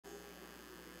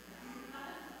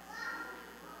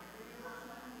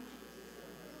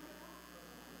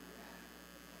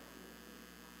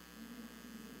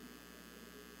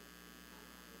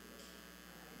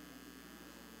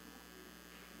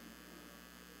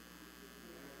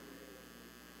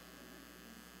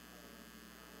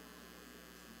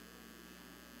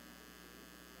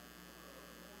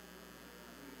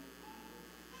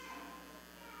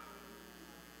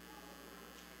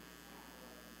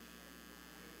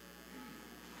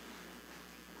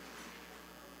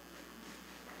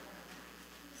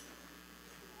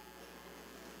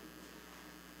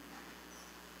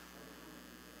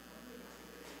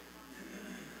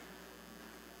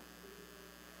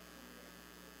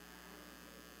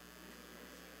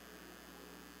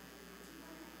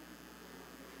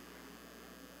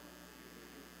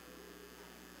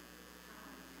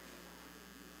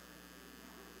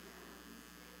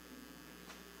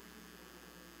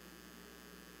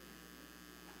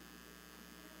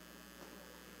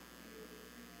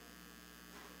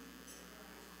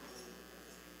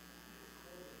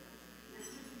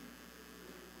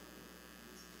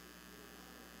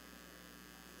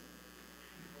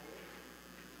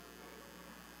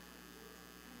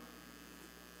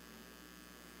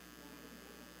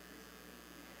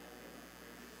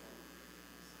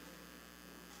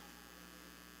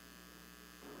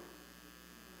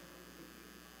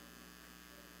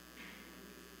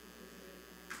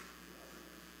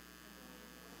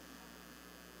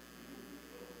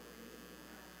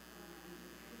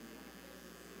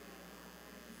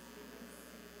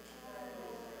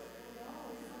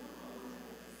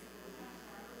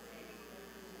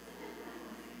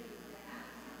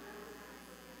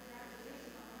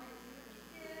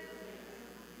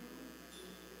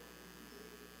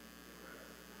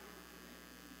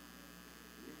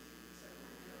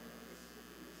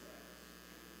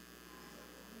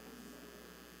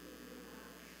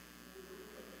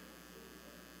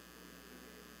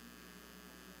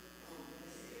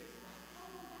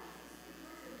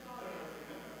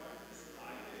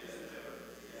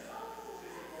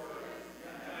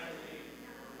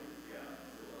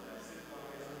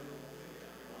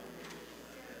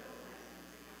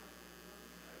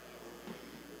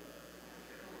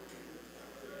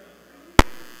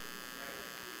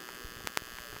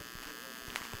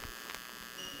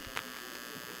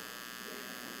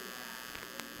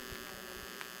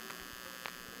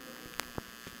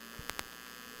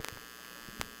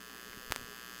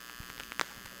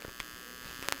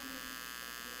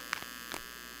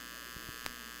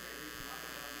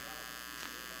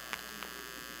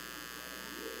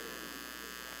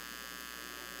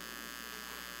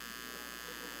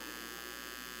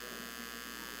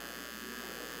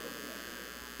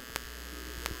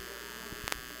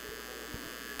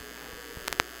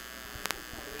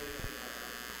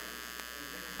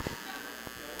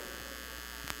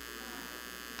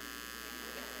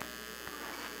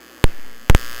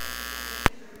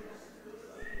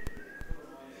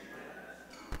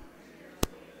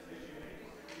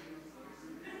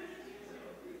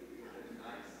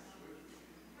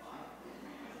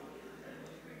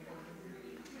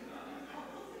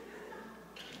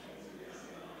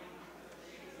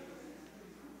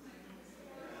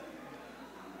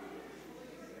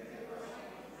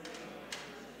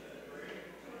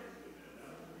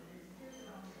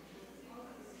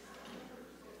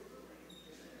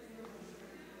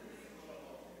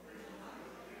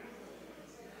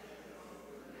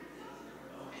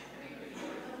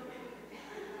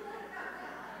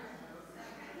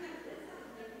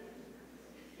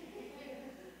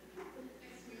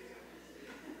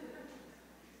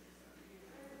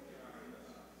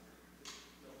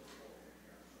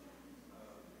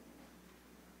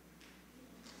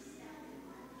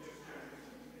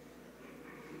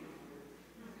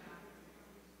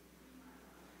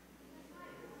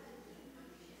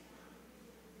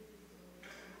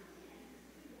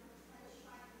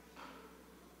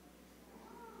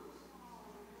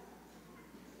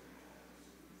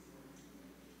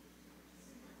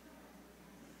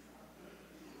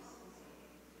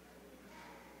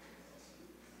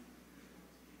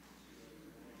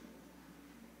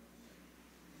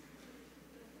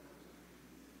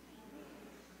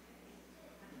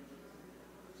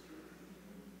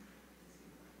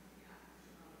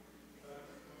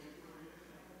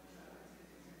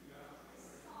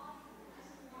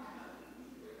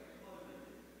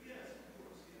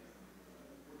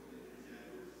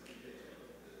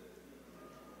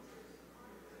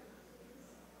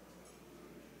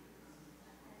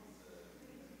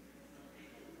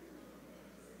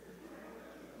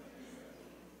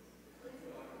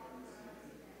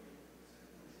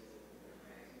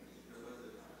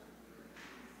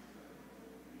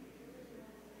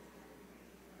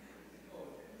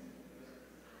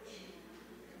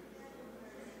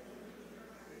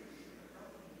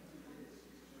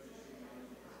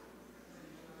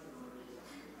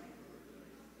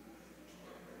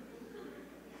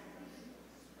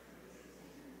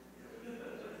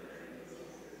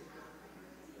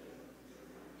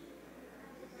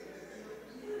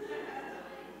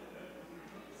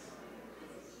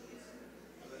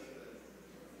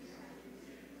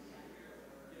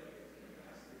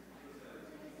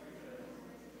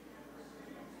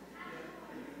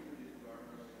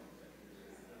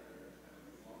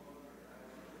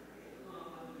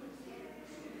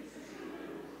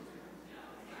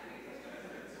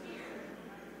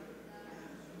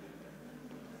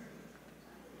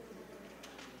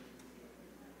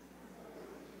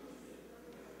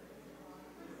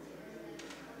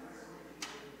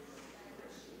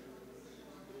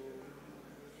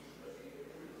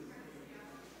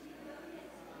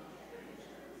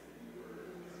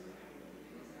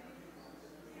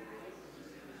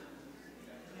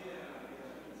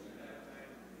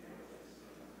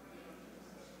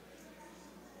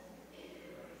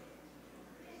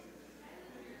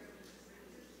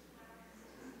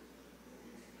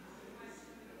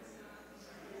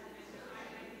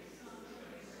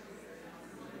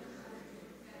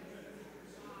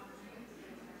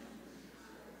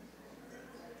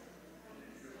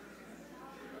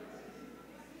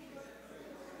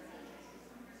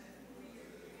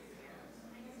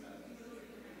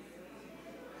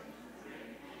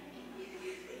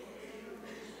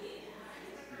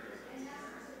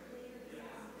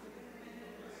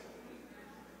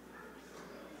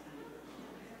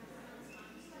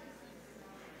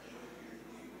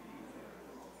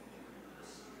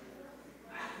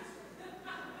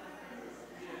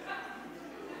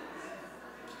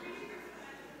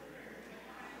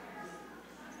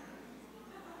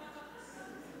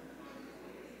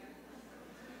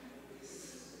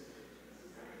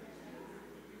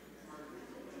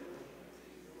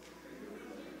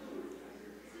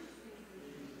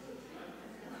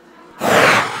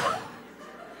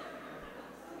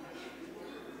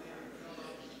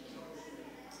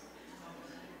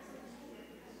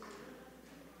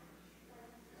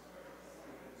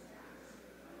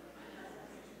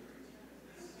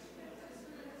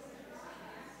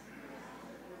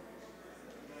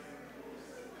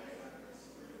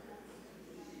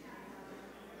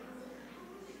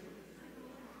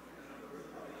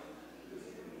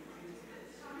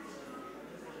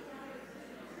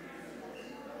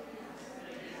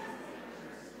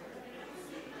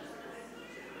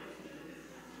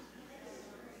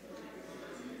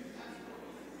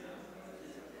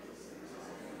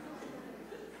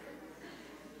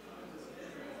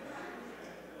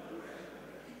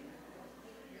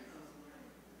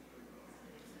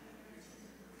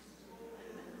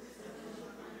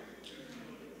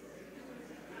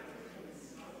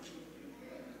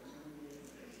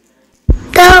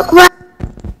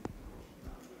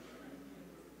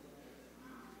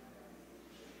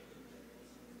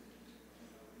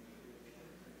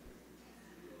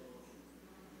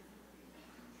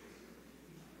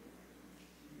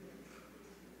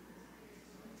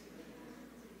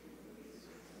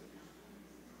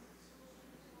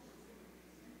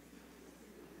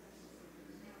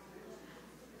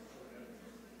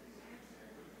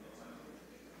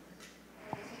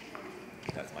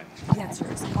That's mine. That's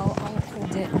yours. I'll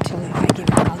hold it until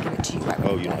I'll give it to you.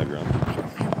 Oh, you don't have your own?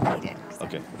 I don't need it.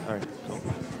 Okay, all right, cool.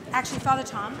 Actually, Father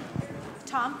Tom,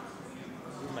 This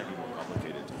might be more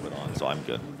complicated to put on, so I'm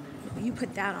good. you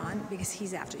put that on because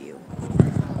he's after you.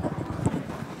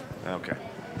 Okay.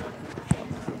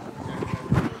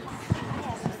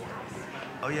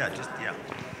 Oh, yeah, yeah.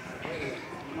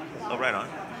 Oh, right on.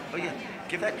 Oh, yeah.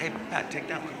 Give that, hey, Pat, take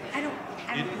that one. I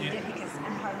don't need it because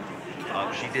I'm hard to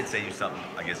She did say you something,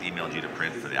 I guess, emailed you to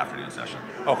print for the afternoon session.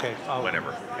 Okay.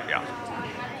 Whatever, yeah.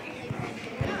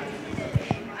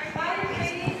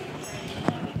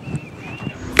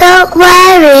 Don't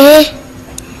worry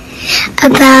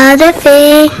about a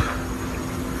thing,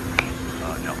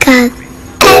 No. 'cause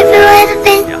every little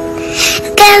thing is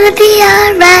gonna be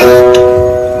alright.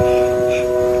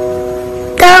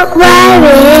 Don't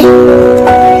worry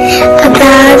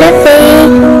about a thing,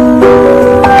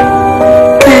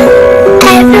 'cause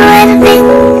every little thing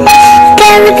is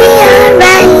gonna be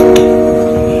alright.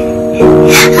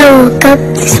 I woke up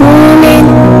this morning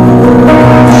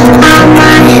on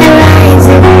my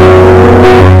horizon,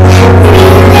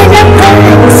 feeling the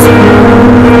birds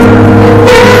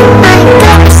like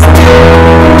ghosts,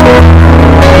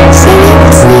 singing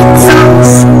sweet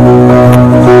songs,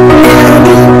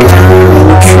 melody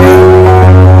blowing true.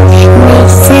 They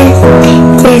said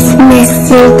this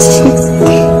message is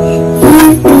you.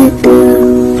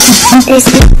 They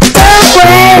said don't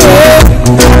worry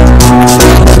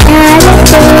about a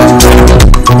thing.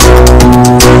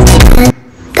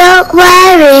 Don't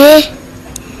worry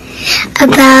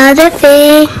about a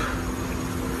thing,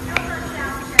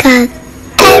 'cause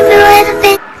every little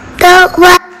thing, don't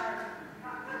worry.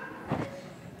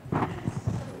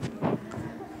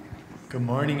 Good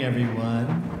morning, everyone.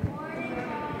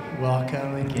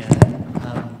 Welcome again.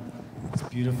 It's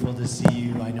beautiful to see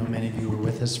you. I know many of you were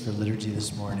with us for liturgy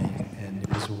this morning, and it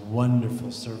was a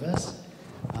wonderful service.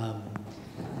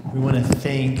 We want to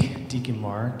thank Deacon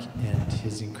Mark and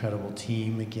his incredible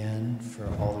team again for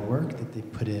all the work that they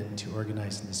put in to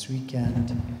organizing this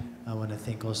weekend. I want to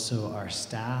thank also our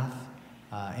staff.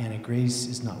 Anna Grace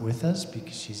is not with us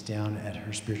because she's down at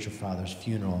her spiritual father's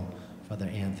funeral, Father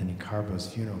Anthony Carbo's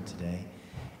funeral today.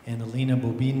 And Alina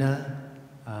Bobina,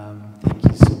 thank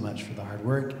you so much for the hard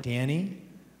work. Danny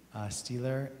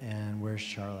Steeler, and where's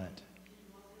Charlotte?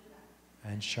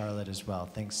 And Charlotte as well.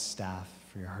 Thanks, staff,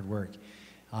 for your hard work.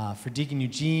 For Deacon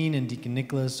Eugene and Deacon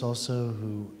Nicholas also,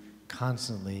 who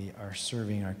constantly are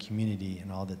serving our community in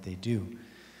all that they do.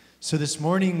 So this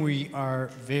morning we are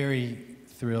very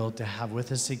thrilled to have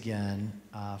with us again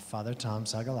Father Tom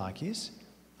Sagalakis.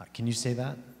 Can you say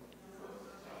that?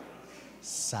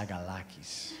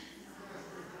 Sagalakis.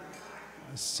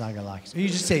 Sagalakis. Or you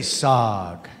just say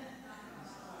Sag.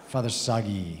 Father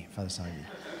Sagi. Father Sagi.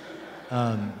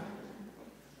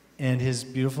 And his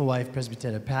beautiful wife,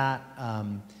 Presbytera Pat.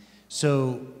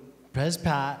 So Pres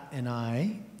Pat and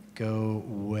I go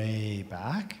way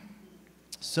back.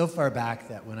 So far back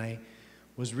that when I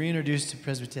was reintroduced to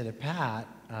Presbytera Pat,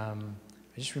 I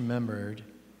just remembered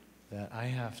that I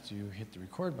have to hit the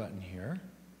record button here.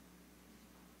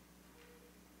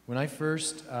 When I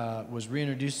first was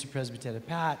reintroduced to Presbytera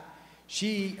Pat,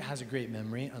 she has a great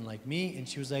memory, unlike me, and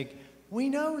she was like, "We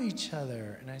know each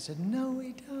other." And I said, "No,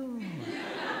 we don't."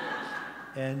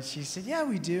 And she said, "Yeah,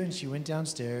 we do." And she went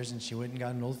downstairs and she went and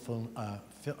got an old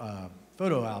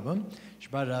photo album. She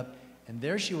brought it up, and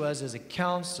there she was as a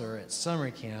counselor at summer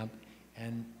camp,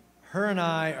 and her and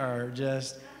I are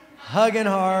just hugging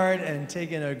hard and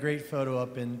taking a great photo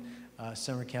up in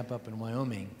summer camp up in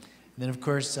Wyoming. And then, of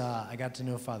course, I got to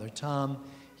know Father Tom.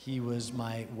 He was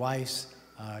my wife's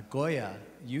Goya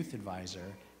youth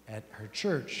advisor at her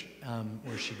church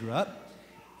where she grew up.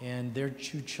 And their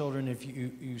two children, if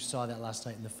you saw that last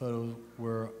night in the photo,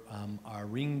 were our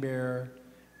ring bearer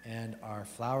and our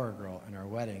flower girl in our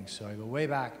wedding. So I go way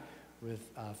back with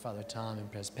Father Tom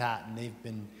and Pres Pat, and they've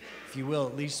been, if you will,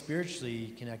 at least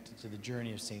spiritually connected to the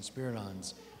journey of St.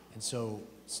 Spiridon's. And so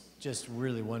it's just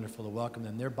really wonderful to welcome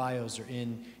them. Their bios are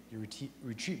in your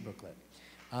retreat booklet.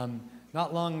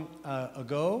 Not long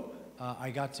ago,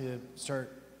 I got to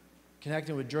start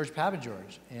connecting with George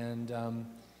Papageorge, and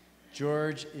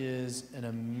George is an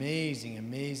amazing,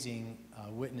 amazing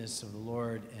witness of the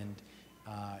Lord and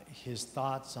his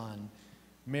thoughts on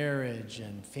marriage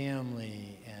and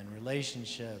family and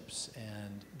relationships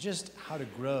and just how to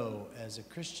grow as a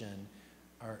Christian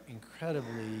are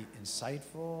incredibly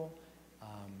insightful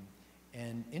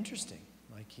and interesting.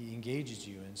 Like, he engages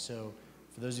you. And so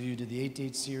for those of you who did the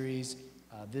 8-Date series,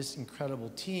 this incredible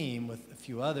team with a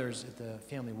few others at the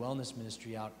Family Wellness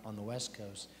Ministry out on the West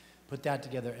Coast put that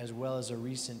together, as well as a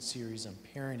recent series on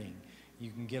parenting. You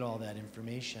can get all that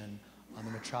information on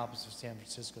the Metropolis of San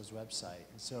Francisco's website.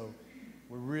 And so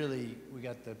we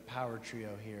got the power trio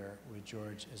here with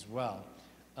George as well.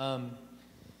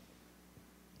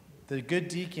 The good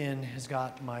deacon has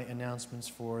got my announcements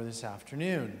for this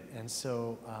afternoon. And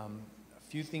so a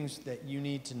few things that you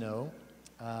need to know.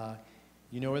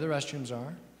 You know where the restrooms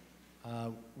are.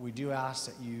 We do ask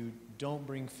that you don't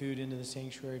bring food into the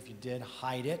sanctuary. If you did,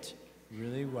 hide it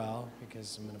really well,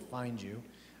 because I'm going to find you.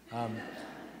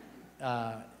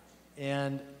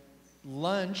 And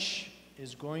lunch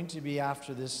is going to be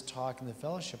after this talk in the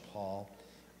fellowship hall.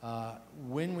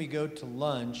 When we go to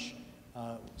lunch,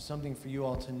 something for you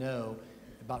all to know,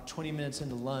 about 20 minutes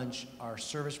into lunch, our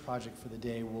service project for the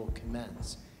day will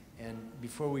commence. And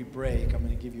before we break, I'm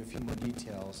going to give you a few more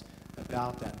details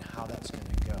about that and how that's going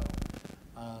to go.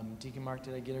 Deacon Mark,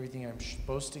 did I get everything I'm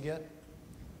supposed to get?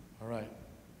 All right.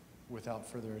 Without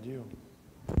further ado.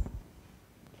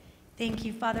 Thank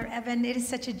you, Father Evan. It is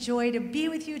such a joy to be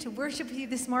with you, to worship with you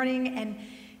this morning, and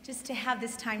just to have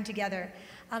this time together.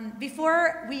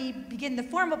 Before we begin the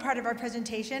formal part of our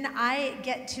presentation, I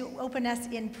get to open us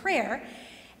in prayer.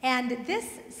 And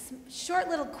this short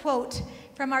little quote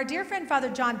from our dear friend, Father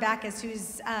John Backus,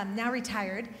 who's now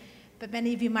retired, but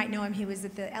many of you might know him. He was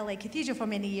at the LA Cathedral for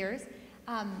many years.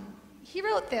 He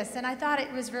wrote this, and I thought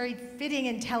it was very fitting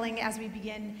and telling as we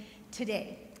begin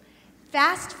today.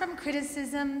 Fast from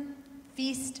criticism,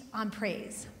 feast on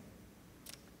praise.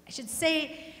 I should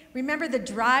say, remember the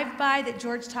drive-by that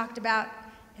George talked about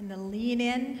and the lean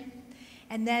in?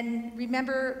 And then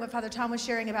remember what Father Tom was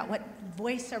sharing about what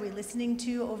voice are we listening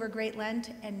to over Great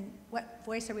Lent and what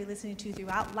voice are we listening to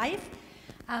throughout life?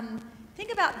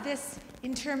 Think about this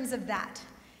in terms of that.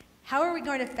 How are we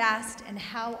going to fast and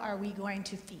how are we going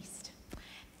to feast?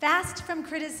 Fast from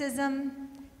criticism,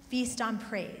 feast on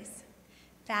praise.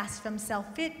 Fast from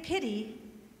self-pity,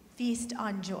 feast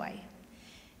on joy.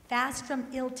 Fast from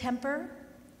ill temper,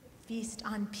 feast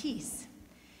on peace.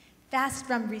 Fast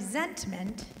from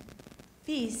resentment,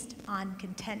 feast on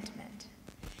contentment.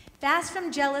 Fast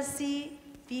from jealousy,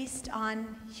 feast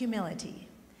on humility.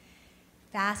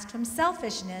 Fast from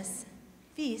selfishness,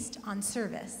 feast on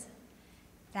service.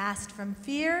 Fast from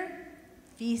fear,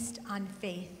 feast on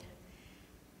faith.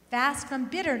 Fast from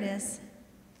bitterness,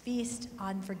 feast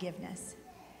on forgiveness.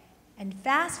 And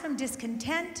fast from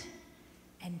discontent,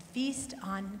 and feast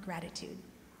on gratitude.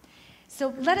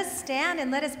 So let us stand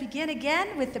and let us begin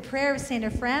again with the prayer of Saint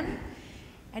Ephrem.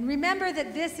 And remember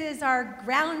that this is our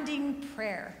grounding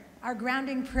prayer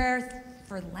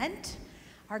for Lent,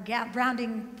 our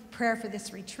grounding prayer for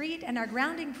this retreat, and our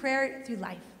grounding prayer through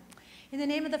life. In the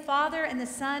name of the Father, and the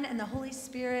Son, and the Holy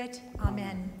Spirit,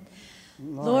 amen.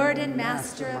 Lord and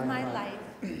Master of my life,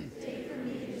 take from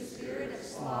me the spirit of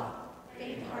sloth,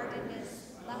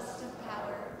 faint-heartedness, lust of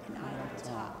power, and idle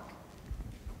talk.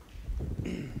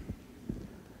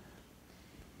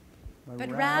 But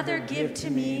rather give to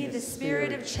me the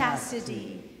spirit of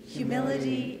chastity,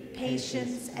 humility,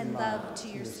 patience, and love to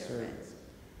your servants.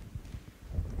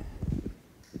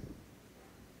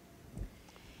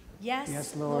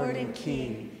 Yes, Lord and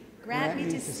King, grant me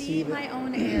to see my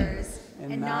own errors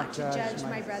and not to judge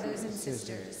my brothers and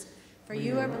sisters. For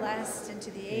you are blessed into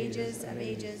the ages of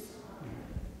ages.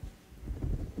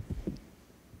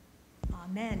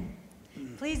 Amen.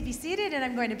 Please be seated, and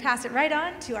I'm going to pass it right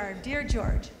on to our dear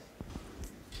George.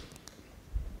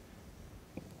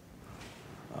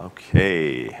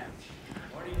 Okay.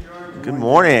 Good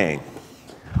morning.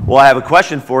 Well, I have a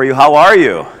question for you. How are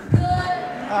you? Good.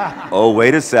 Oh,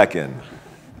 wait a second.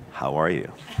 How are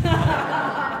you?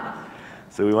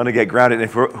 So we want to get grounded. And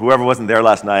if whoever wasn't there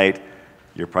last night,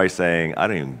 you're probably saying, I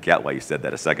don't even get why you said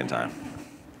that a second time.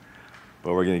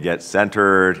 But we're going to get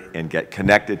centered and get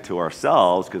connected to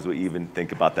ourselves, because we even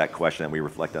think about that question that we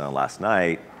reflected on last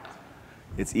night.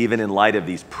 It's even in light of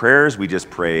these prayers we just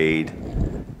prayed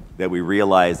that we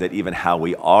realize that even how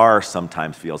we are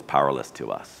sometimes feels powerless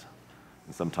to us.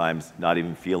 And sometimes not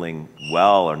even feeling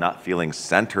well or not feeling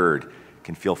centered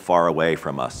can feel far away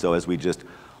from us. So as we just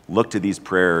look to these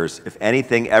prayers, if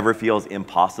anything ever feels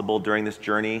impossible during this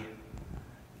journey,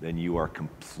 then you are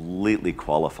completely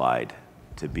qualified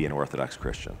to be an Orthodox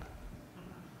Christian.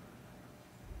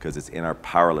 Because it's in our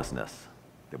powerlessness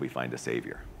that we find a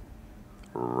Savior.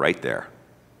 Right there.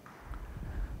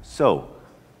 So,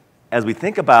 as we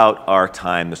think about our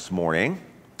time this morning,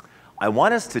 I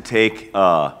want us to take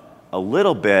a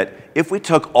little bit, if we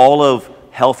took all of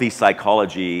healthy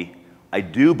psychology, I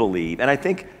do believe, and I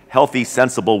think healthy,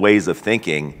 sensible ways of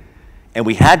thinking, and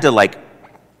we had to like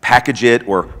package it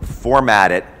or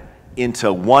format it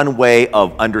into one way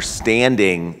of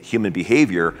understanding human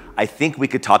behavior, I think we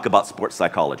could talk about sports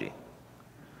psychology.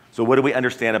 So what do we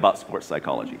understand about sports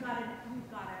psychology? We've got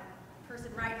a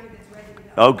person right here that's ready to go.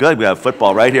 Oh, good. We have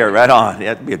football right here, right on.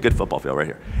 Yeah, it'd be a good football field right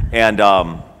here. And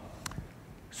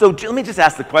so let me just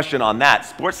ask the question on that.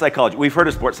 Sports psychology. We've heard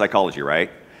of sports psychology,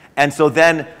 right? And so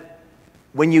then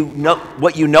when you know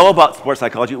what you know about sports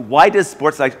psychology, why does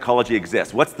sports psychology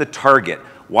exist? What's the target?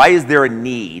 Why is there a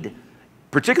need?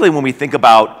 Particularly when we think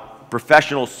about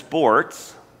professional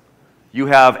sports, you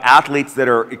have athletes that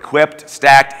are equipped,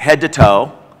 stacked head to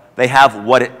toe. They have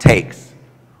what it takes.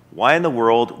 Why in the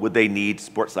world would they need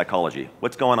sports psychology?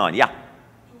 What's going on? Yeah.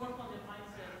 To work on their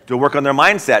mindset. To work on their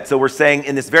mindset. So we're saying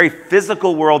in this very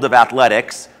physical world of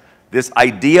athletics, this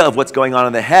idea of what's going on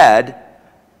in the head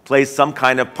plays some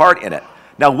kind of part in it.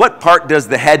 Now, what part does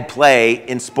the head play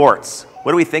in sports?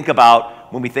 What do we think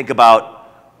about when we think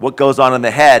about what goes on in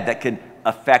the head that can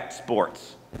affect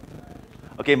sports?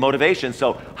 Okay, motivation.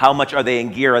 So how much are they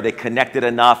in gear? Are they connected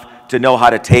enough to know how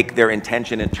to take their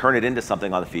intention and turn it into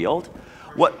something on the field?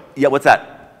 What? Yeah, what's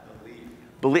that?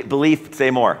 Belief, say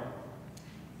more.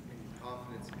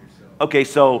 Confidence in yourself. Okay,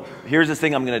 so here's this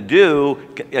thing I'm going to do.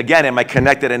 Again, am I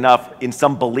connected enough in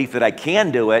some belief that I can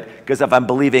do it? Because if I'm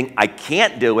believing I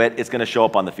can't do it, it's going to show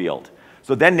up on the field.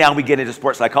 So then now we get into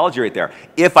sports psychology right there.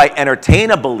 If I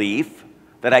entertain a belief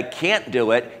that I can't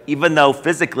do it, even though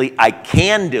physically I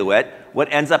can do it,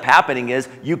 what ends up happening is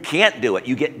you can't do it.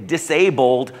 You get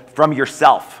disabled from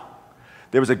yourself.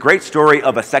 There was a great story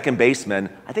of a second baseman.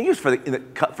 I think he was for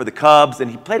the Cubs,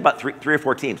 and he played about three or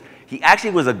four teams. He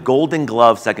actually was a Golden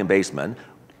Glove second baseman.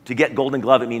 To get Golden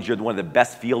Glove, it means you're one of the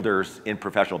best fielders in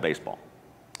professional baseball.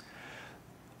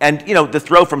 And, you know, the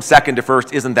throw from second to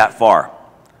first isn't that far.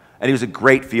 And he was a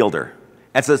great fielder.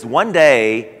 And so this one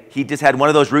day, he just had one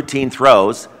of those routine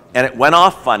throws, and it went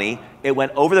off funny. It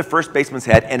went over the first baseman's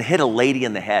head and hit a lady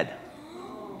in the head.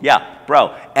 Yeah,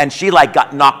 bro. And she like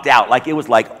got knocked out. Like it was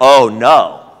like, oh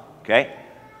no. Okay?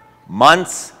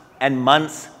 Months and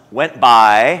months went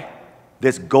by.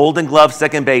 This Golden Glove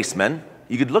second baseman,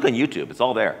 you could look on YouTube, it's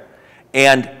all there.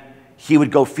 And he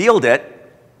would go field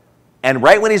it, and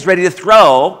right when he's ready to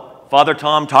throw, Father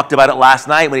Tom talked about it last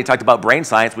night when he talked about brain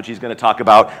science, which he's going to talk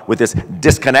about with this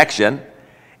disconnection.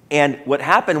 And what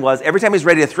happened was, every time he's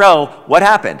ready to throw, what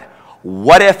happened?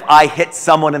 What if I hit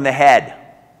someone in the head?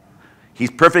 He's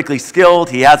perfectly skilled.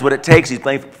 He has what it takes. He's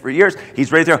playing for years.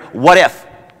 He's ready to throw. What if?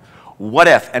 What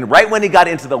if? And right when he got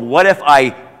into the what if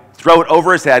I throw it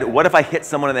over his head, what if I hit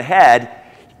someone in the head,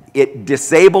 it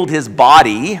disabled his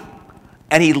body,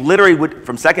 and he literally would,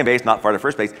 from second base, not far to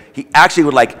first base, he actually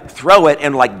would like throw it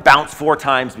and like bounce 4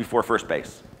 times before first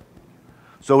base.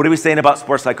 So what are we saying about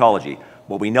sports psychology?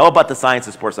 What we know about the science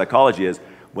of sports psychology is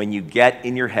when you get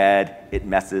in your head, it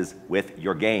messes with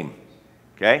your game.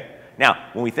 Okay? Now,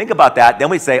 when we think about that, then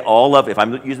we say all of, if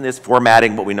I'm using this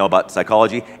formatting, what we know about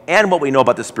psychology and what we know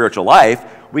about the spiritual life,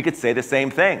 we could say the same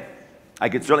thing. I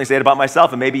could certainly say it about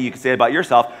myself, and maybe you could say it about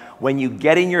yourself. When you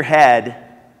get in your head,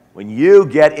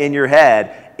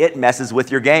 it messes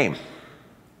with your game.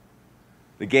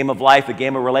 The game of life, the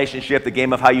game of relationship, the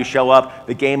game of how you show up,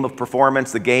 the game of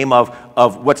performance, the game of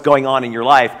what's going on in your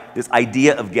life, this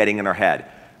idea of getting in our head.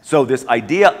 So this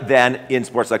idea then in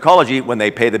sports psychology, when they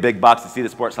pay the big bucks to see the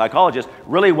sports psychologist,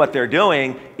 really what they're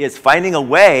doing is finding a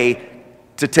way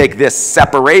to take this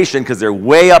separation, because they're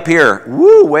way up here,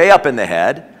 way up in the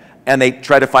head, and they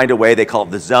try to find a way, they call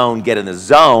it the zone, get in the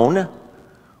zone,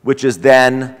 which is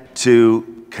then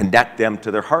to connect them to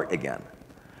their heart again.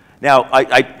 Now,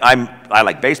 I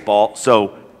like baseball,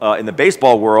 so in the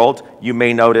baseball world, you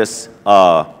may notice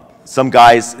some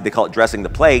guys, they call it dressing the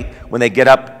plate, when they get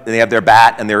up and they have their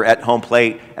bat and they're at home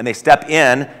plate and they step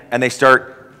in and they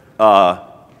start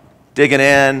digging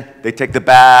in, they take the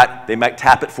bat, they might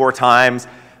tap it 4 times.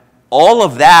 All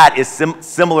of that is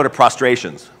similar to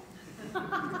prostrations.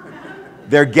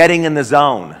 They're getting in the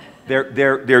zone.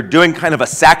 They're doing kind of a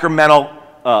sacramental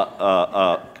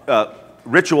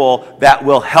ritual that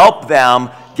will help them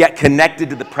get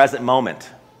connected to the present moment.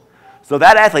 So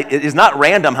that athlete, it is not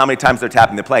random how many times they're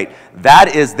tapping the plate.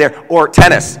 That is their, or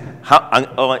tennis.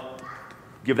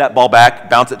 Give that ball back,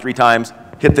 bounce it 3 times,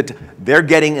 hit they're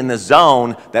getting in the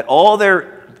zone that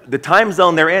the time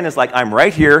zone they're in is like, I'm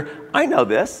right here, I know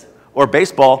this. Or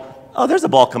baseball, oh, there's a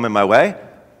ball coming my way.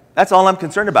 That's all I'm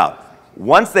concerned about.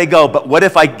 Once they go, but what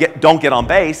if I don't get on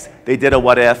base? They did a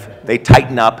what if, they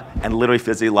tighten up, and literally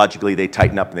physiologically they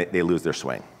tighten up and they lose their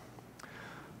swing.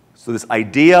 So this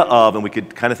idea of, and we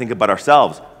could kind of think about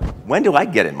ourselves, when do I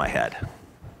get in my head?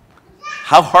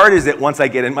 How hard is it once I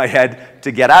get in my head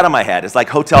to get out of my head? It's like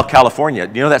Hotel California.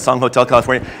 Do you know that song, Hotel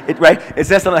California? Right? It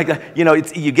says something like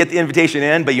that, you get the invitation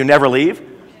in, but you never leave.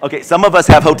 Okay, some of us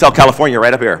have Hotel California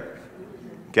right up here.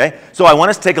 Okay? So I want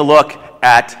us to take a look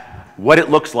at what it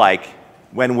looks like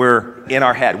when we're in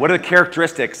our head. What are the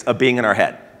characteristics of being in our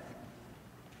head?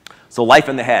 So life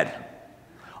in the head.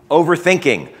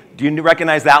 Overthinking. Do you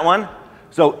recognize that one?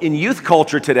 So in youth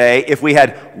culture today, if we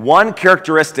had one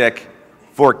characteristic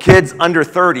for kids under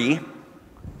 30,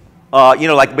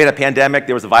 like we had a pandemic,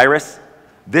 there was a virus.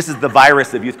 This is the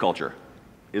virus of youth culture,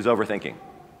 is overthinking.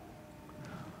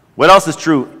 What else is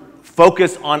true?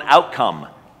 Focus on outcome.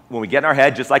 When we get in our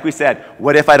head, just like we said,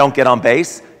 what if I don't get on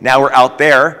base? Now we're out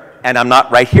there and I'm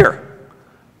not right here.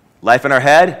 Life in our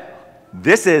head.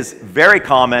 This is very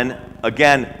common.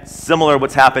 Again, similar to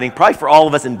what's happening, probably for all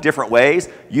of us in different ways.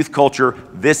 Youth culture,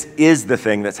 this is the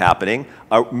thing that's happening.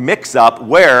 A mix-up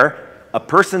where a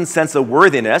person's sense of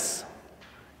worthiness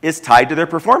is tied to their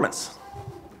performance.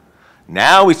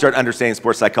 Now we start understanding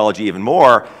sports psychology even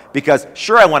more because,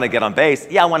 sure, I want to get on base.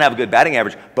 Yeah, I want to have a good batting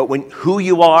average. But when who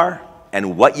you are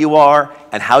and what you are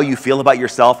and how you feel about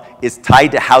yourself is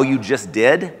tied to how you just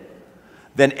did,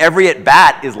 then every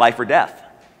at-bat is life or death.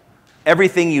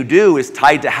 Everything you do is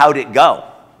tied to how did it go.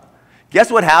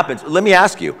 Guess what happens? Let me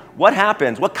ask you, what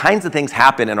happens, what kinds of things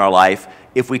happen in our life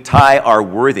if we tie our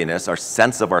worthiness, our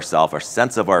sense of ourself, our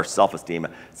sense of our self-esteem,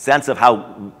 sense of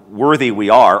how worthy we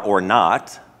are or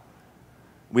not,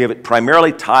 we have it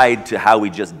primarily tied to how we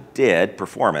just did,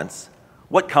 performance.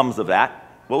 What comes of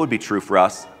that? What would be true for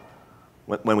us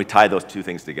when we tie those two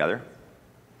things together?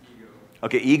 Ego.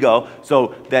 Okay, ego.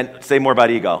 So then say more about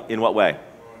ego. In what way? You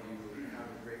have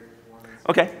a great performance.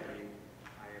 Okay. I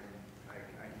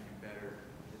can do better.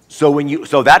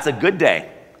 So that's a good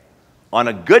day. On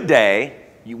a good day,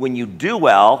 when you do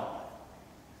well,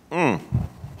 and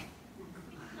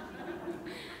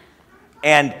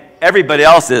everybody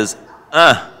else is,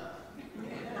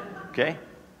 Okay?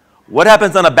 What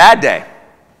happens on a bad day?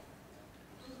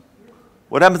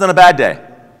 What happens on a bad day?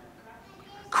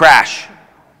 Crash.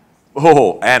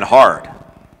 Oh, and hard.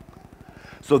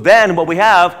 So then what we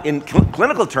have in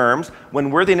clinical terms,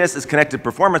 when worthiness is connected to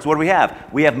performance, what do we have?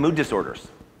 We have mood disorders.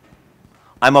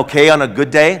 I'm okay on a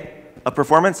good day of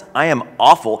performance. I am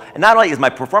awful. And not only is my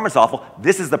performance awful,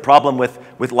 this is the problem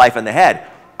with life in the head.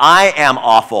 I am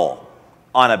awful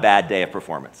on a bad day of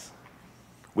performance.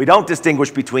 We don't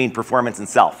distinguish between performance and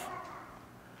self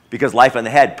because life in the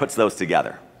head puts those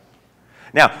together.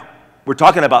 Now, we're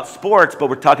talking about sports, but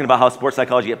we're talking about how sports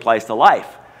psychology applies to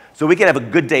life. So we can have a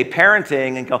good day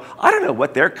parenting and go, I don't know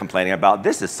what they're complaining about.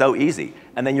 This is so easy.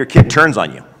 And then your kid turns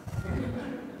on you.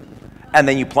 And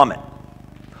then you plummet.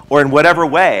 Or in whatever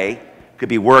way, it could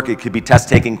be work, it could be test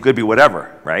taking, could be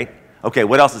whatever, right? Okay,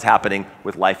 what else is happening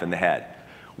with life in the head?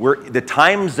 The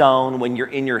time zone when you're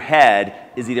in your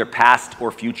head is either past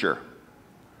or future.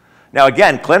 Now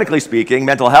again, clinically speaking,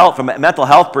 from a mental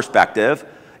health perspective,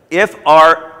 if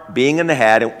our being in the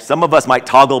head, and some of us might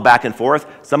toggle back and forth,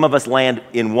 some of us land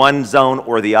in one zone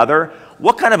or the other,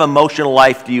 what kind of emotional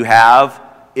life do you have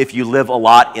if you live a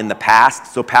lot in the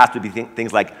past? So past would be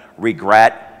things like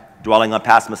regret, dwelling on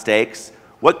past mistakes.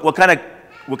 What kind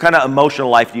of emotional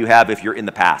life do you have if you're in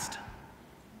the past?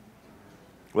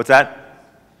 What's that?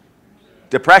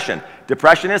 Depression.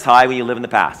 Depression is high when you live in the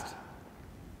past.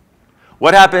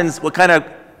 What kind of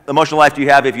emotional life do you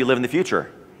have if you live in the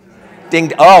future?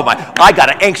 Ding, oh my, I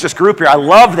got an anxious group here. I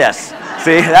love this.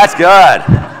 See, that's good.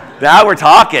 Now we're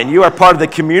talking. You are part of the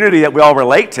community that we all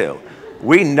relate to.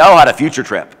 We know how to future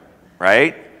trip,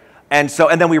 right? And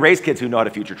then we raise kids who know how to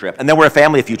future trip. And then we're a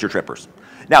family of future trippers.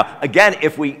 Now, again,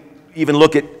 if we even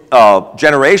look at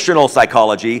generational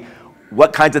psychology,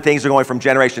 what kinds of things are going from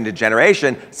generation to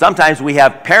generation? Sometimes we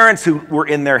have parents who were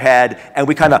in their head and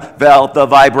we kind of felt the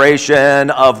vibration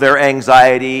of their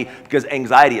anxiety because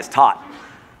anxiety is taught.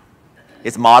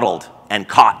 It's modeled and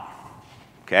caught,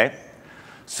 okay?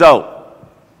 So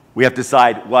we have to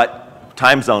decide what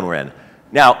time zone we're in.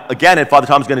 Now, again, and Father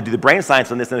Tom's going to do the brain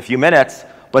science on this in a few minutes,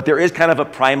 but there is kind of a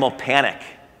primal panic.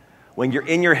 When you're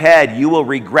in your head, you will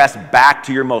regress back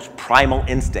to your most primal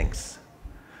instincts.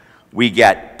 We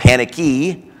get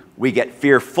panicky, we get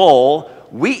fearful,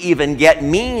 we even get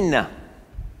mean.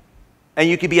 And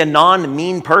you could be a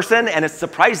non-mean person, and it's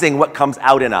surprising what comes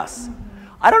out in us.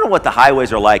 I don't know what the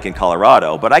highways are like in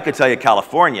Colorado, but I could tell you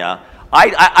California,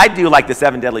 I do like the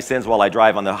 7 deadly sins while I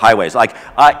drive on the highways.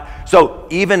 So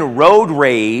even road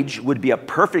rage would be a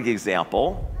perfect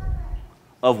example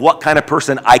of what kind of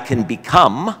person I can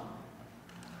become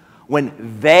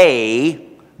when they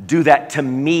do that to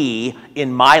me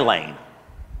in my lane.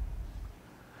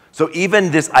 So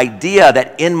even this idea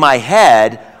that in my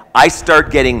head, I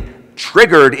start getting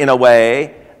triggered in a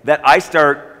way that I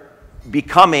start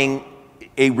becoming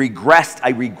I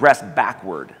regress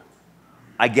backward.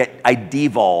 I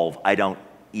devolve, I don't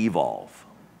evolve.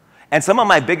 And some of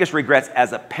my biggest regrets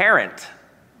as a parent,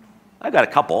 I've got a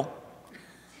couple.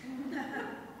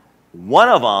 One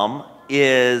of them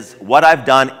is what I've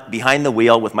done behind the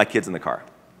wheel with my kids in the car.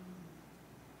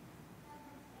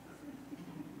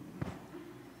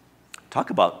 Talk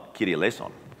about Kyrie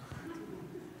eleison.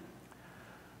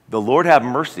 The Lord have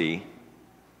mercy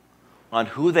on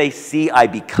who they see I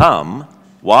become.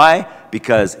 Why?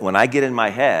 Because when I get in my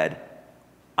head,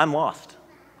 I'm lost.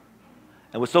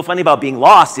 And what's so funny about being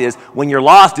lost is when you're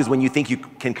lost is when you think you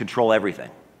can control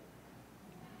everything.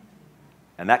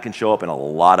 And that can show up in a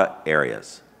lot of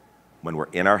areas. When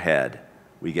we're in our head,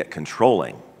 we get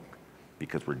controlling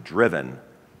because we're driven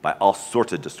by all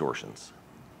sorts of distortions.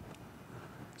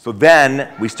 So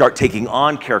then we start taking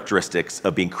on characteristics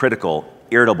of being critical,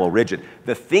 irritable, rigid.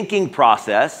 The thinking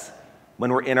process,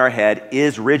 when we're in our head,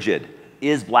 is rigid,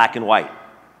 is black and white.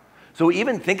 So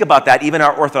even think about that, even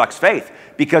our Orthodox faith,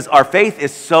 because our faith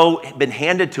is so been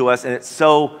handed to us and it's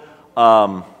so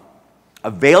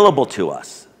available to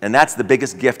us, and that's the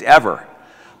biggest gift ever.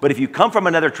 But if you come from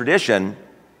another tradition,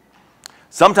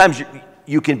 sometimes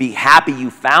you can be happy you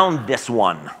found this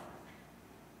one.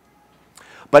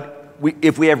 But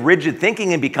if we have rigid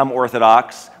thinking and become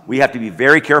Orthodox, we have to be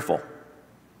very careful.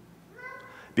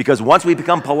 Because once we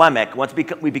become polemic, once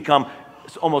we become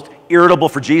almost irritable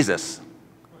for Jesus,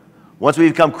 once we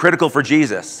become critical for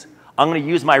Jesus, I'm going to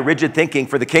use my rigid thinking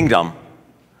for the kingdom,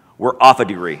 we're off a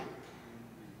degree.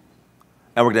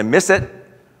 And we're going to miss it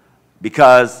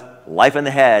because life in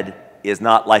the head is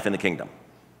not life in the kingdom.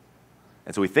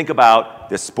 And so we think about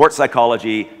this sports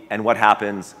psychology and what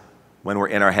happens when we're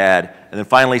in our head. And then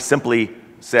finally, simply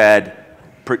said,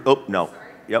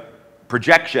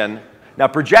 projection. Now,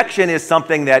 projection is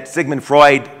something that Sigmund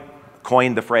Freud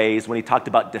coined the phrase when he talked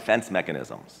about defense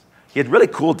mechanisms. He had really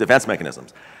cool defense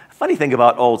mechanisms. The funny thing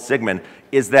about old Sigmund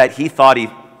is that he thought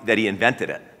that he invented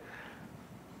it.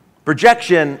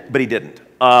 Projection, but he didn't.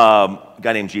 A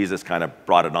guy named Jesus kind of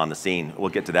brought it on the scene. We'll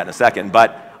get to that in a second.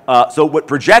 But so what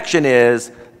projection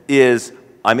is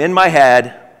I'm in my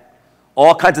head,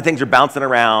 all kinds of things are bouncing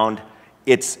around,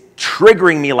 it's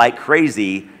triggering me like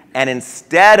crazy, and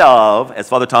instead of, as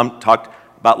Father Tom talked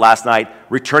about last night,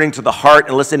 returning to the heart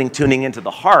and listening, tuning into the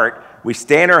heart, we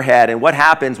stay in our head, and what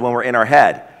happens when we're in our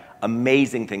head?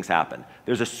 Amazing things happen.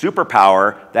 There's a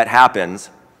superpower that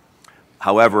happens.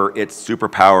 However, it's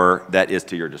superpower that is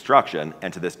to your destruction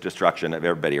and to this destruction of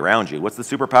everybody around you. What's the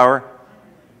superpower?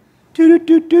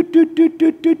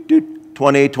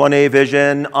 20/20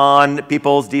 vision on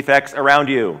people's defects around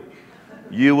you.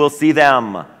 You will see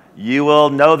them. You will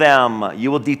know them.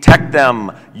 You will detect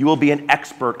them. You will be an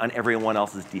expert on everyone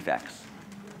else's defects.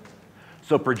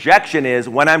 So projection is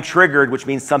when I'm triggered, which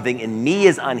means something in me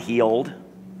is unhealed.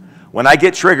 When I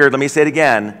get triggered, let me say it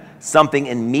again, something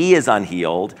in me is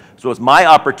unhealed. So it's my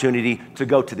opportunity to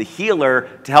go to the healer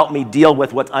to help me deal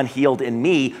with what's unhealed in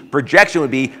me. Projection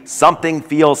would be something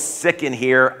feels sick in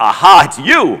here. Aha, it's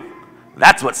you.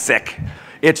 That's what's sick.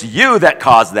 It's you that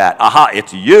caused that. Aha,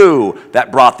 it's you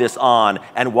that brought this on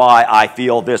and why I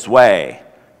feel this way.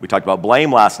 We talked about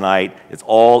blame last night. It's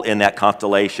all in that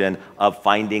constellation of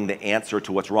finding the answer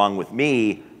to what's wrong with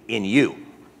me in you.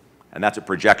 And that's what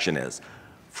projection is.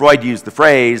 Freud used the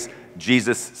phrase,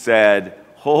 Jesus said,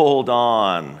 hold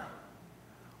on.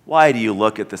 Why do you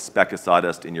look at the speck of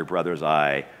sawdust in your brother's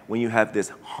eye when you have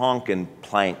this honking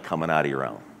plank coming out of your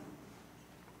own?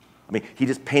 I mean, he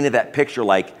just painted that picture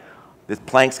like this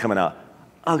plank's coming out.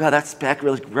 Oh, God, that speck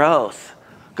really gross.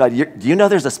 God, do you know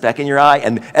there's a speck in your eye?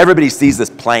 And everybody sees this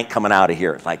plank coming out of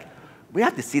here. It's like, we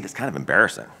have to see this kind of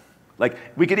embarrassing. Like,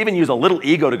 we could even use a little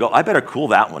ego to go, I better cool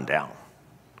that one down.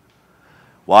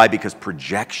 Why? Because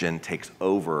projection takes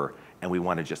over and we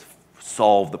want to just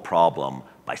solve the problem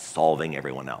by solving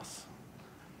everyone else.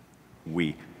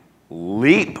 We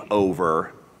leap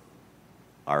over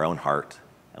our own heart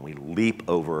and we leap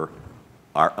over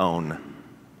our own,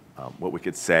 what we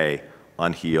could say,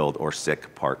 unhealed or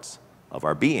sick parts of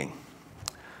our being.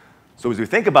 So as we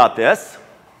think about this,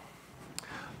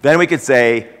 then we could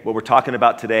say what we're talking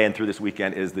about today and through this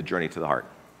weekend is the journey to the heart.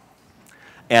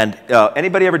 And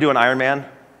anybody ever do an Ironman?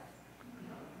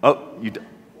 Oh,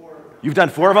 you've done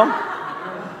 4 of them?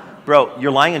 Bro,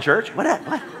 you're lying in church? What?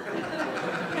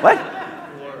 What?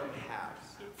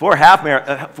 4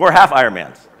 halves. Four half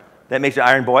Ironmans. That makes you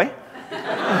Iron Boy? Is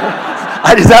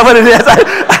that what it is?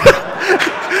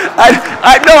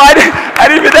 I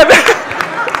didn't mean that.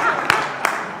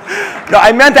 No,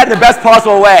 I meant that in the best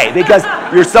possible way because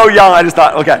you're so young. I just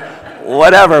thought, okay,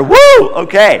 whatever. Woo!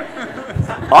 Okay.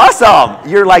 Awesome.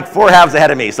 You're like 4 halves ahead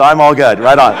of me, so I'm all good.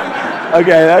 Right on.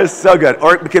 Okay, that is so good.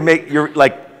 Or it can make, you're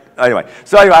like, anyway.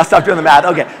 So anyway, I'll stop doing the math.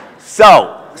 Okay.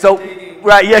 So,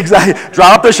 right, yeah, exactly.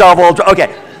 Drop the shovel.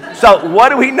 Okay. So what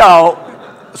do we know?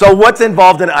 So what's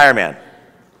involved in Ironman?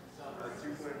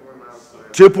 2.4 miles swim.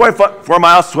 2.4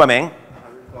 miles swimming.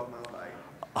 112-mile bike.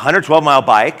 112-mile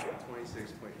bike. 26.2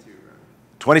 run.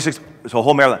 26, so a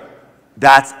whole marathon.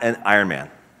 That's an Ironman.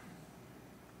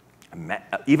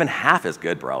 Even half is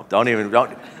good, bro. Don't.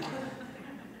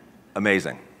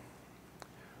 Amazing.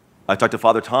 I talked to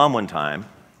Father Tom one time.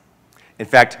 In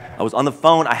fact, I was on the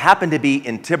phone. I happened to be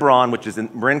in Tiburon, which is in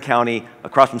Marin County,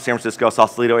 across from San Francisco,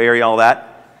 Sausalito area, all that.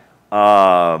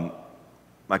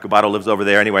 Michael Bato lives over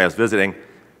there. Anyway, I was visiting.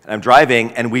 And I'm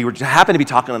driving, and we happened to be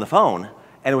talking on the phone.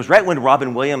 And it was right when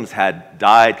Robin Williams had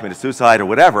died, committed suicide, or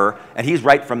whatever. And he's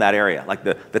right from that area. Like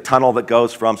the tunnel that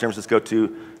goes from San Francisco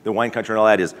to the wine country and all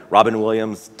that is Robin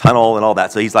Williams tunnel and all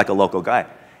that. So he's like a local guy.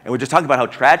 And we're just talking about how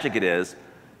tragic it is.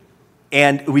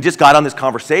 And we just got on this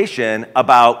conversation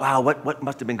about, wow, what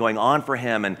must have been going on for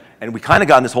him? And we kind of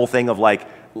got on this whole thing of like,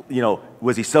 you know,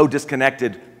 was he so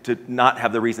disconnected to not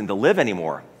have the reason to live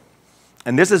anymore?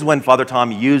 And this is when Father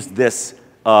Tom used this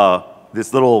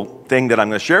little thing that I'm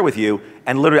going to share with you.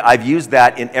 And literally, I've used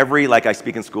that in every, like I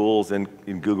speak in schools and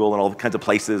in Google and all kinds of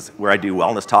places where I do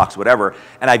wellness talks, whatever.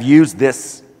 And I've used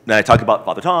this, and I talk about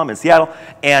Father Tom in Seattle,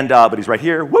 and but he's right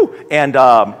here, woo! And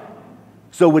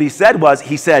so what he said was,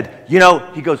 he said, you know,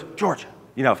 he goes, George,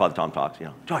 you know how Father Tom talks, you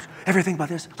know, George, ever think about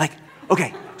this? Like,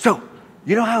 okay, so,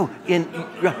 you know how in,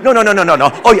 no.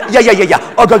 Oh,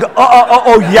 yeah. Oh, go.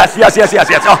 Oh, yes. Oh,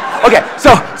 okay,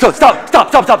 so stop.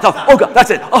 Oh, God,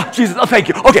 that's it. Oh, Jesus, oh, thank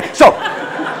you. Okay, so.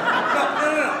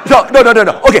 No.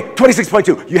 Okay,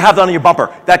 26.2. You have that on your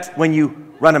bumper. That's when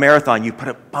you run a marathon, you put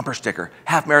a bumper sticker.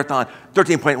 Half marathon,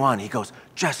 13.1. He goes,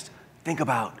 just think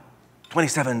about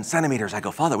 27 centimeters. I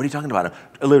go, Father, what are you talking about?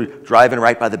 I'm literally driving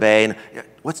right by the bay, and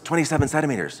what's 27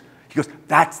 centimeters? He goes,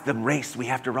 that's the race we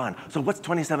have to run. So what's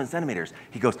 27 centimeters?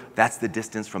 He goes, that's the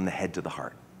distance from the head to the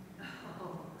heart.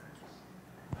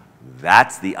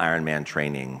 That's the Ironman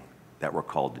training that we're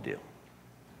called to do.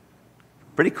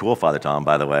 Pretty cool, Father Tom,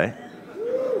 by the way.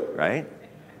 Right?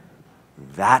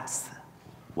 That's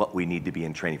what we need to be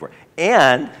in training for.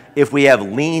 And if we have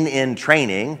lean in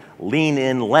training, lean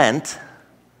in Lent,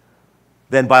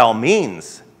 then by all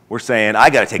means, we're saying, I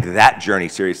got to take that journey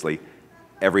seriously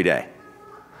every day.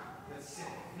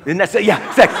 Isn't that sick?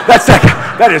 Yeah, sick. That's sick.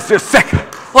 That is just sick.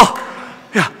 Oh,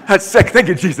 yeah, that's sick. Thank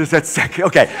you, Jesus. That's sick.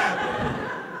 Okay.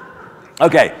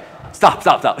 Okay. Stop.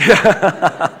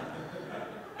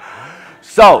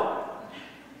 So,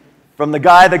 from the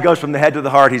guy that goes from the head to the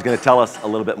heart, he's going to tell us a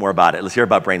little bit more about it. Let's hear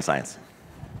about brain science.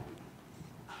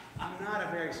 I'm not a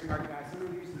very smart guy.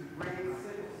 Someone uses brain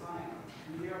science.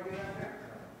 Can you hear me out there?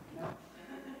 No?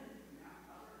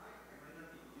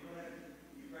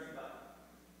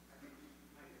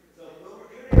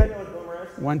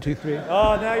 1, 2, 3.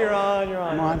 Oh, now you're on.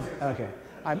 I'm on? Okay.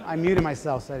 I muted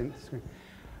myself so I didn't scream.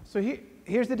 So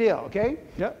here's the deal, okay?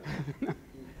 Yep.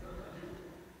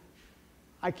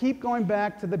 I keep going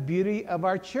back to the beauty of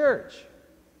our church.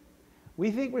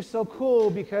 We think we're so cool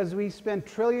because we spend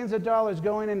trillions of dollars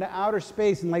going into outer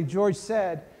space, and like George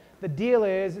said, the deal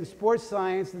is, in sports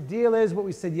science, the deal is what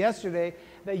we said yesterday,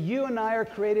 that you and I are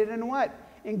created in what?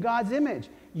 In God's image.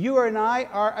 You and I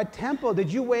are a temple.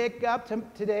 Did you wake up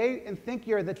today and think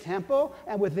you're the temple,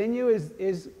 and within you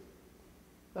is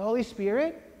the Holy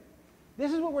Spirit?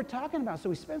 This is what we're talking about. So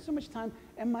we spend so much time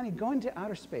and money going to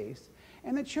outer space,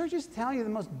 and the church is telling you the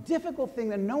most difficult thing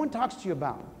that no one talks to you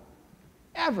about,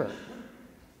 ever.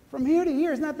 From here to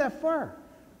here is not that far.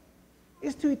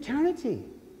 It's to eternity.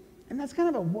 And that's kind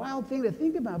of a wild thing to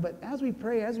think about, but as we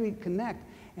pray, as we connect,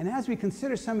 and as we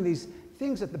consider some of these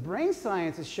things that the brain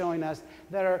science is showing us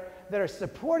that are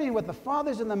supporting what the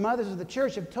fathers and the mothers of the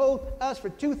church have told us for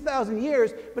 2,000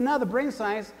 years, but now the brain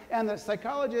science and the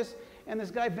psychologists and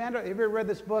this guy Vander, have you ever read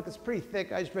this book? It's pretty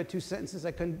thick. I just read 2 sentences.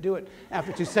 I couldn't do it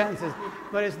after 2 sentences.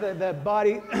 But it's the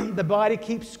body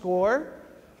keeps score.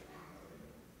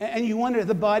 And you wonder if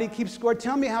the body keeps score.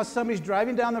 Tell me how somebody's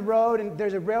driving down the road and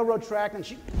there's a railroad track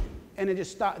and it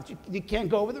just stops. You can't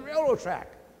go over the railroad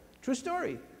track. True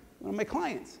story. One of my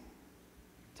clients.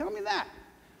 Tell me that.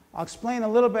 I'll explain a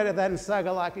little bit of that in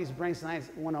Sagalaki's Brain Science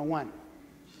 101.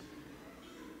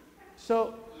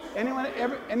 So, anyone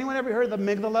ever heard of the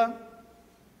amygdala?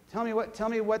 Tell me what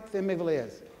the amygdala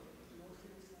is.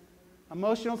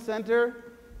 Emotional center.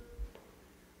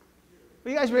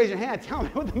 Well, you guys raise your hand. Tell me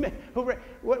what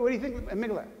do you think of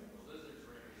amygdala?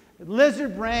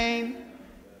 Lizard brain.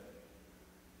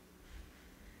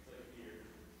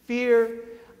 Fear.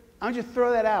 I'm going to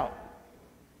throw that out.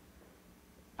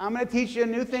 I'm going to teach you a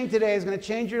new thing today. It's going to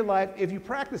change your life if you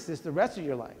practice this the rest of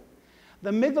your life. The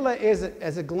amygdala is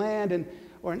as a gland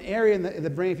or an area in the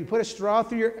brain. If you put a straw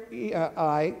through your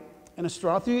eye and a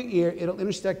straw through your ear, it'll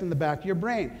intersect in the back of your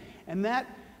brain. And that,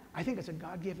 I think it's a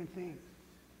God-given thing.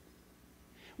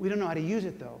 We don't know how to use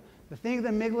it, though. The thing the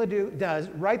amygdala does,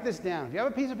 write this down. If you have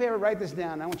a piece of paper, write this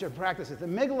down. I want you to practice it. The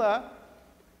amygdala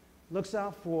looks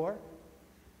out for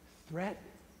threat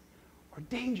or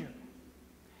danger.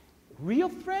 Real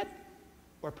threat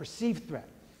or perceived threat?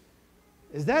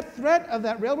 Is that threat of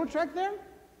that railroad track there?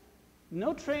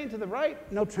 No train to the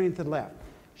right, no train to the left.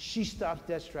 She stops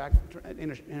dead in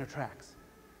her tracks.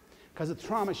 Because of the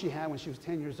trauma she had when she was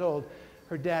 10 years old,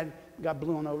 her dad got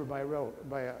blown over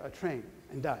by a train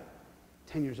and died.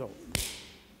 10 years old.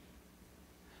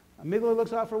 Amygdala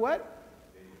looks out for what?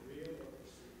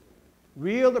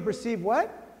 Real or perceived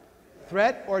what?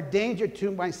 Threat or danger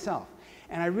to myself.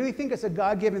 And I really think it's a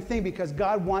God-given thing because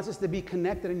God wants us to be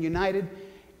connected and united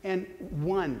and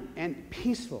one and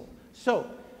peaceful. So,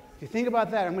 if you think about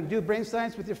that, I'm going to do brain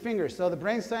science with your fingers. So the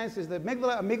brain science is the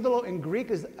amygdala. Amygdala in Greek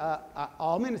is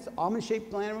almond. It's an almond-shaped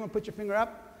gland. Everyone put your finger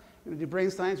up. You're going to do brain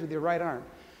science with your right arm.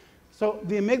 So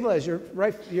the amygdala is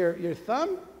your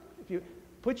thumb. If you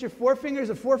put your forefingers,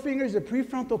 the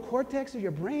prefrontal cortex of your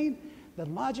brain, the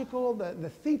logical, the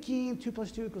thinking, 2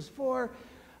 + 2 = 4.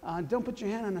 Don't put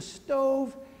your hand on a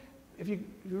stove. If you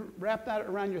wrap that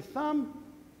around your thumb,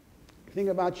 think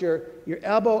about your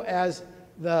elbow as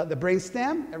the brain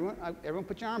stem. Everyone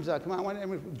put your arms out. Come on,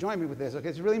 everyone join me with this. Okay,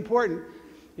 it's really important.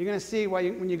 You're going to see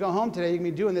when you go home today, you're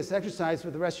going to be doing this exercise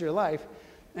for the rest of your life.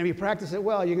 And if you practice it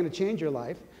well, you're going to change your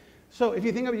life. So if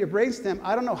you think of your brain stem,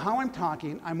 I don't know how I'm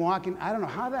talking, I'm walking, I don't know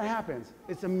how that happens.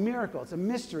 It's a miracle. It's a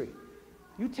mystery.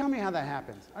 You tell me how that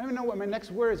happens. I don't even know what my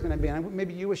next word is going to be.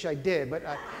 Maybe you wish I did, but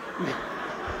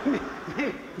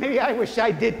maybe I wish I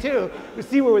did too. We'll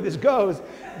see where this goes.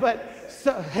 But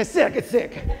it's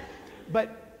sick.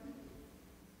 But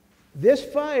this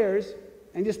fires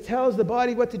and just tells the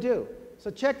body what to do. So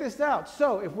check this out.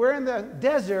 So if we're in the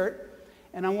desert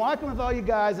and I'm walking with all you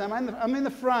guys, I'm in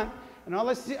the front, and all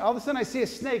of a sudden I see a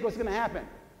snake, what's going to happen?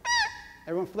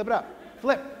 Everyone flip it up.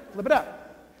 Flip it up.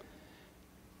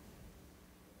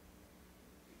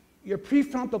 Your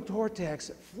prefrontal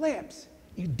cortex flips.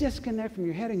 You disconnect from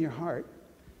your head and your heart.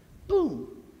 Boom.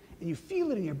 And you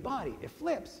feel it in your body. It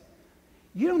flips.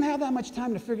 You don't have that much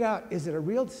time to figure out, is it a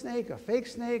real snake, a fake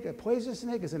snake, a poisonous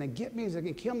snake? Is it going to get me? Is it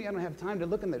going to kill me? I don't have time to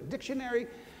look in the dictionary.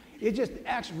 It just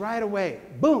acts right away.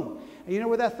 Boom. And you know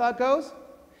where that thought goes?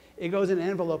 It goes in an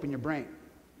envelope in your brain.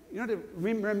 You don't have to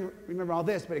remember all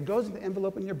this, but it goes in the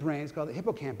envelope in your brain. It's called the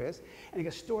hippocampus, and it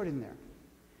gets stored in there.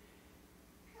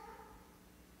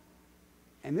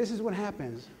 And this is what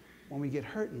happens when we get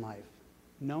hurt in life,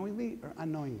 knowingly or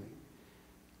unknowingly.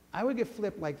 I would get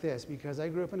flipped like this because I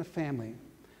grew up in a family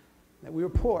that we were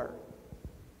poor.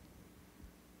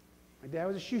 My dad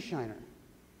was a shoe shiner.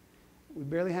 We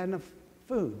barely had enough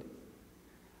food.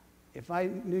 If I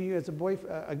knew you as a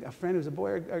friend who was a boy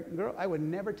or a girl, I would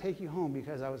never take you home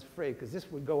because I was afraid, because this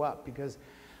would go up, because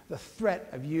the threat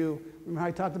of you, remember how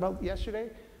I talked about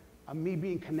yesterday? Of me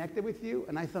being connected with you,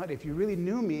 and I thought if you really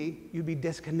knew me, you'd be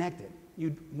disconnected.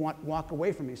 You'd walk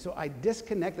away from me. So I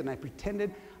disconnected and I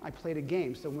pretended I played a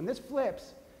game. So when this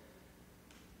flips,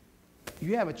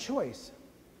 you have a choice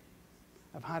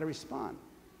of how to respond,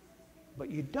 but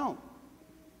you don't.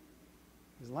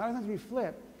 Because a lot of times when you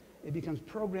flip, it becomes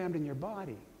programmed in your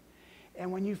body.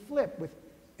 And when you flip,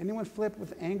 anyone flip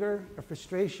with anger or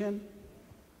frustration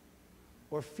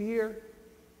or fear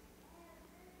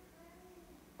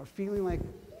or feeling like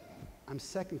I'm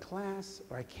second class,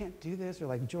 or I can't do this, or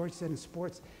like George said in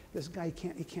sports, this guy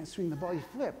he can't swing the ball, you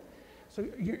flip. So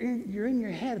you're in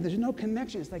your head, there's no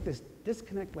connection. It's like this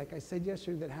disconnect, like I said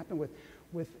yesterday, that happened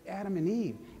with Adam and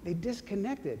Eve. They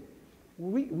disconnected.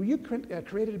 Were you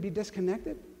created to be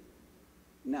disconnected?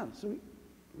 No, so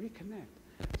reconnect.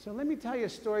 So let me tell you a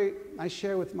story I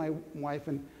share with my wife,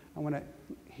 and I want to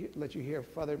let you hear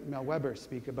Father Mel Weber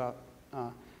speak about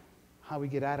how we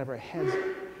get out of our heads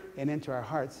and into our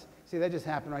hearts. See, that just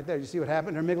happened right there. You see what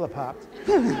happened? Her amygdala popped.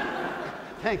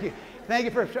 Thank you. Thank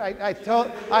you for, I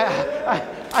told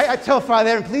Father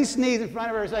Aaron, please sneeze in front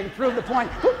of her so I can prove the point.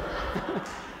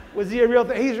 Was he a real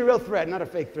threat? He's a real threat, not a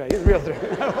fake threat. He's a real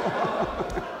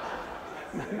threat.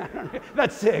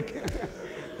 That's sick.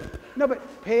 No,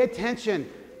 but pay attention.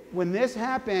 When this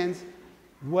happens,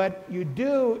 what you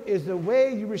do is the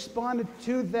way you responded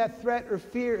to that threat or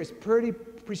fear is pretty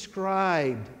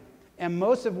prescribed. And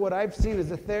most of what I've seen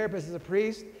as a therapist, as a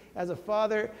priest, as a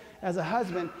father, as a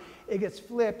husband, it gets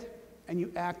flipped and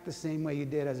you act the same way you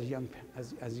did as a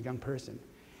young person.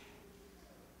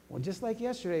 Well, just like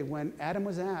yesterday when Adam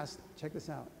was asked, check this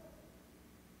out,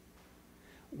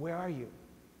 where are you?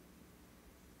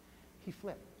 He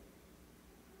flipped.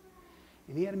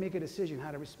 And he had to make a decision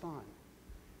how to respond.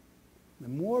 The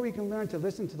more we can learn to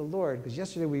listen to the Lord, because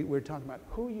yesterday we were talking about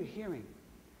who are you hearing?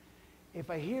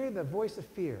 If I hear the voice of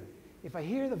fear, if I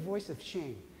hear the voice of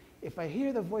shame, if I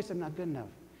hear the voice of not good enough,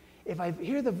 if I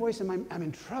hear the voice of I'm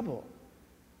in trouble,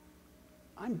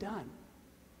 I'm done.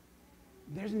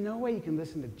 There's no way you can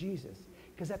listen to Jesus.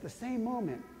 Because at the same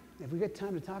moment, if we get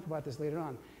time to talk about this later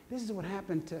on, this is what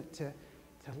happened to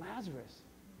Lazarus.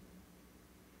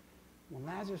 When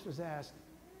Lazarus was asked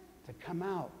to come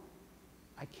out,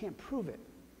 I can't prove it.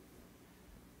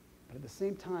 But at the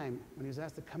same time, when he was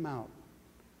asked to come out,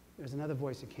 there's another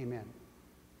voice that came in. You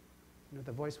know what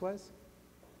the voice was?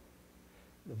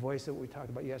 The voice that we talked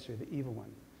about yesterday, the evil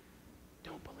one.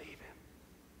 Don't believe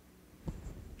him.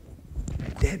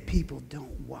 Dead people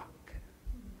don't walk.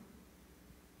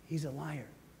 He's a liar.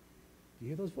 Do you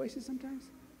hear those voices sometimes?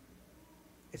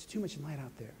 It's too much light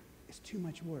out there. It's too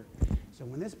much work. So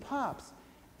when this pops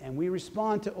and we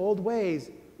respond to old ways,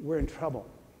 we're in trouble.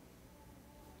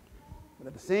 But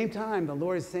at the same time, the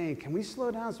Lord is saying, can we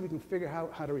slow down so we can figure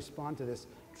out how to respond to this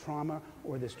trauma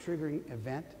or this triggering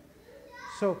event?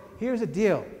 So here's the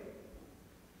deal,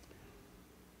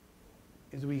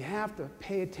 is we have to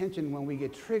pay attention when we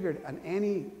get triggered in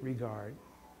any regard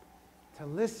to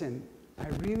listen. I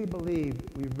really believe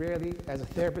we rarely, as a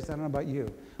therapist, I don't know about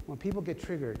you, when people get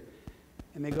triggered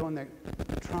and they go in their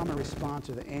trauma response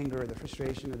or the anger or the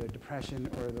frustration or the depression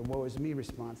or the woe is me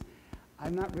response,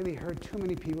 I've not really heard too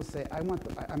many people say,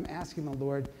 I'm asking the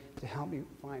Lord to help me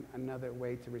find another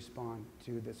way to respond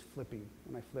to this flipping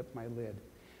when I flip my lid.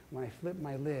 When I flip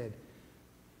my lid,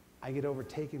 I get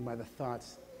overtaken by the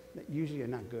thoughts that usually are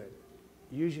not good,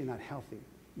 usually not healthy,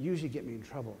 usually get me in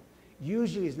trouble,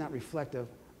 usually is not reflective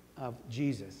of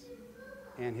Jesus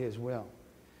and his will.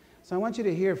 So I want you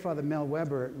to hear Father Mel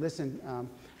Weber, listen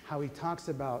how he talks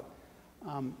about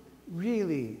and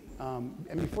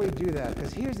before you do that,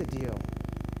 because here's the deal.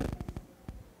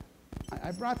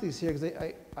 I brought these here because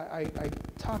I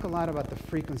talk a lot about the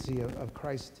frequency of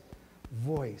Christ's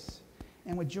voice.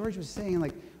 And what George was saying,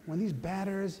 like when these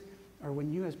batters, or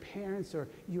when you as parents, or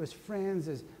you as friends,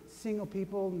 as single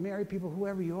people, married people,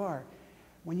 whoever you are,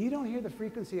 when you don't hear the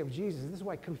frequency of Jesus, this is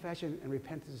why confession and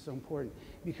repentance is so important.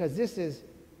 Because this is,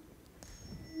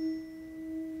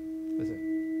 listen,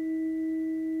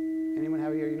 anyone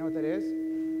have here, you know what that is?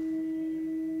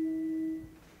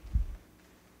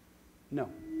 No.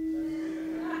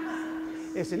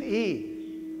 It's an E.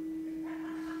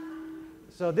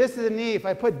 So this is an E. If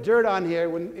I put dirt on here,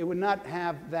 it would not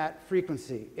have that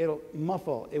frequency. It'll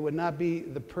muffle. It would not be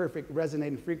the perfect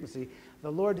resonating frequency.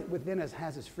 The Lord within us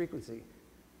has his frequency.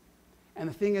 And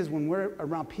the thing is, when we're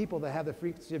around people that have the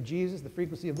frequency of Jesus, the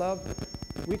frequency of love,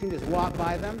 we can just walk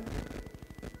by them,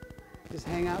 just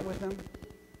hang out with them,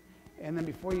 and then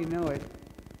before you know it,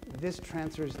 this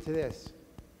transfers to this.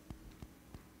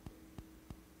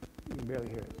 You can barely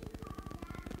hear it.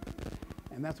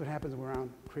 And that's what happens when we're around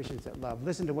Christians that love.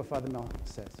 Listen to what Father Mel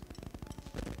says.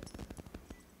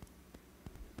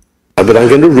 But I'm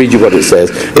going to read you what it says.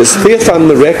 It's Theophan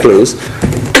the Recluse,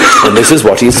 and this is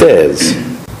what he says.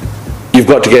 You've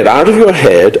got to get out of your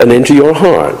head and into your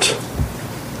heart.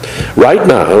 Right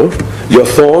now, your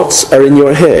thoughts are in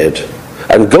your head,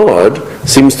 and God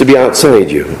seems to be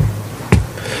outside you.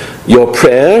 Your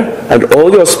prayer and all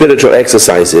your spiritual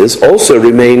exercises also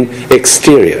remain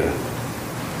exterior.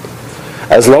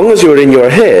 As long as you're in your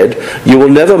head, you will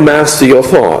never master your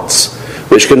thoughts,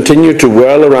 which continue to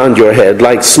whirl around your head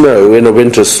like snow in a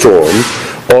winter storm,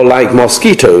 or like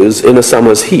mosquitoes in a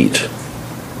summer's heat.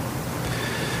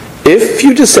 If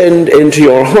you descend into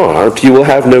your heart, you will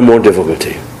have no more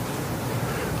difficulty.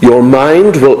 Your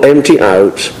mind will empty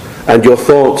out, and your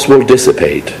thoughts will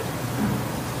dissipate.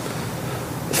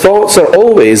 Thoughts are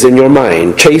always in your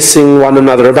mind, chasing one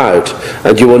another about,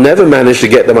 and you will never manage to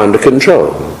get them under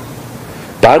control.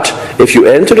 But if you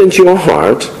enter into your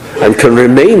heart and can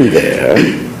remain there,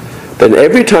 then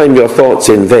every time your thoughts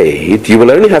invade, you will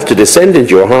only have to descend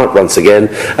into your heart once again,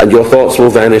 and your thoughts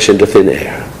will vanish into thin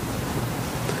air.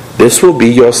 This will be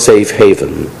your safe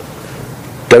haven.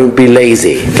 Don't be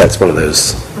lazy. That's one of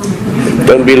those.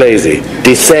 Don't be lazy.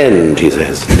 Descend, he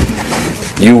says.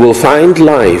 You will find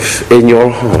life in your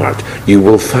heart. You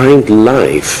will find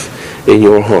life in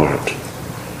your heart.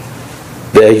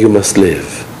 There you must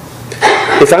live.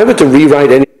 If I were to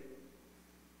rewrite any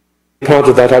part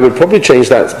of that, I would probably change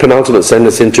that penultimate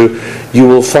sentence into, you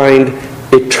will find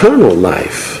eternal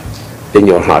life in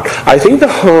your heart. I think the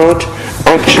heart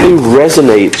actually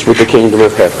resonates with the kingdom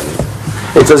of heaven.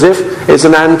 It's as if it's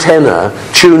an antenna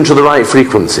tuned to the right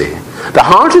frequency. The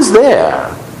heart is there.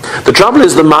 The trouble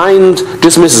is the mind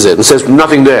dismisses it and says,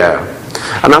 nothing there.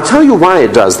 And I'll tell you why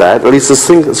it does that, at least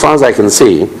as far as I can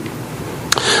see.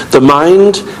 The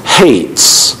mind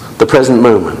hates the present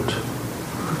moment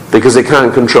because it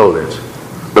can't control it.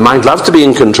 The mind loves to be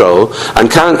in control and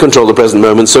can't control the present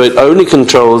moment, so it can only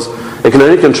control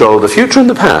the future and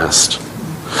the past.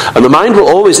 And the mind will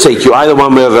always take you either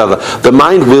one way or the other. The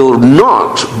mind will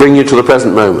not bring you to the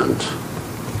present moment.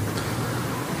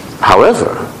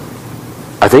 However,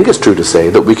 I think it's true to say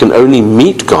that we can only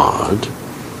meet God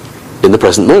in the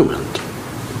present moment.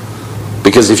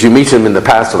 Because if you meet him in the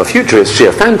past or the future, it's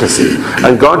sheer fantasy.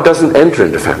 And God doesn't enter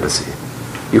into fantasy.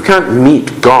 You can't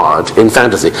meet God in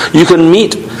fantasy. You can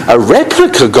meet a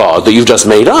replica God that you've just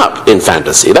made up in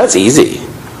fantasy. That's easy.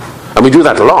 And we do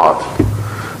that a lot.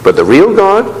 But the real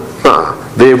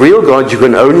God, you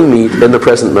can only meet in the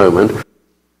present moment.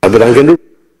 But I'm going to...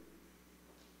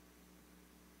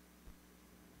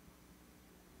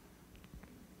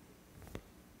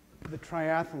 The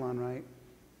triathlon, right?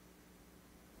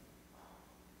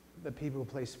 The people who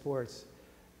play sports.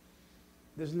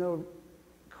 There's no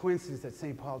coincidence that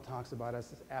St. Paul talks about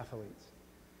us as athletes.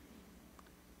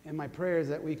 And my prayer is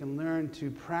that we can learn to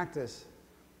practice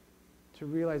to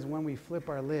realize when we flip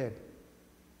our lid,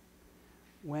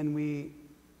 when we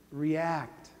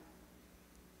react,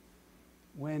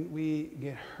 when we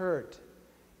get hurt,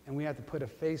 and we have to put a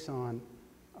face on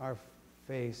our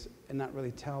face and not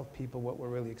really tell people what we're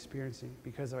really experiencing.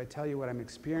 Because if I tell you what I'm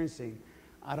experiencing,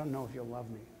 I don't know if you'll love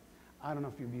me. I don't know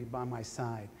if you'll be by my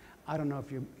side. I don't know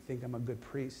if you think I'm a good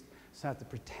priest, so I have to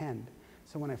pretend.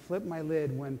 So when I flip my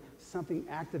lid, when something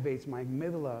activates my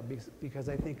amygdala because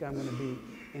I think I'm going to be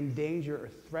in danger or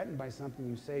threatened by something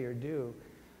you say or do,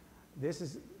 this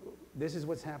is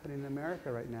what's happening in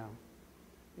America right now.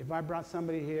 If I brought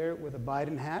somebody here with a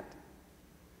Biden hat,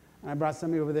 and I brought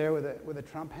somebody over there with a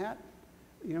Trump hat,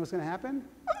 you know what's going to happen?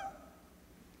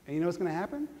 And you know what's going to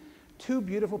happen? Two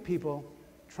beautiful people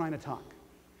trying to talk.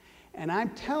 And I'm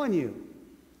telling you,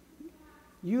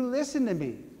 you listen to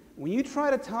me. When you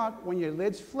try to talk when your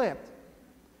lid's flipped,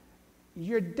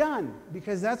 you're done.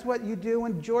 Because that's what you do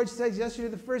when George says yesterday,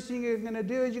 the first thing you're going to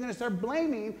do is you're going to start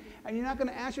blaming, and you're not going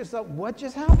to ask yourself, what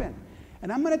just happened?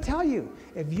 And I'm going to tell you,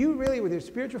 if you really, with your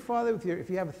spiritual father, if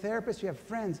you have a therapist, you have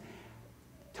friends,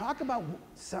 talk about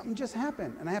something just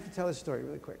happened. And I have to tell this story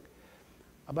really quick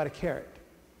about a carrot.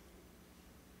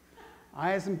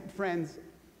 I had some friends,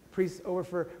 priests,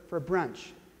 over for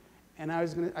brunch. And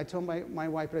I told my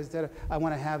wife, but I said, I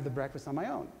want to have the breakfast on my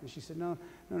own. And she said, no,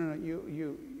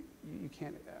 you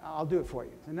can't, I'll do it for you.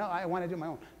 I said, no, I want to do it on my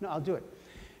own. No, I'll do it.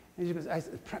 And she goes,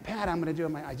 Pat, I'm going to do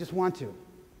it I just want to.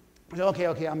 I said,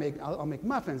 okay, I'll make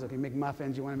muffins. Okay, make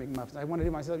muffins, you want to make muffins. I want to do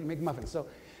it myself, you make muffins. So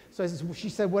she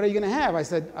said, what are you going to have? I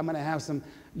said, I'm going to have some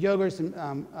yogurt, some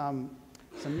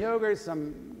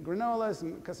granola,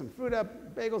 some fruit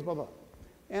up, bagels, blah, blah.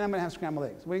 And I'm going to have scrambled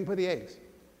eggs. Where do you put the eggs?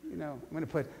 You know, I'm going to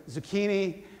put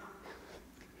zucchini,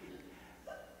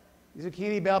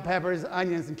 bell peppers,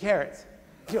 onions, and carrots.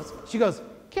 She goes,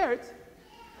 carrots?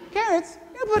 Carrots?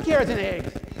 You don't put carrots in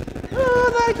eggs. Oh,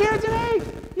 a lot of carrots in eggs.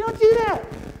 You don't do that.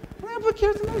 I don't put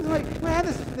carrots in eggs. I'm like, when I had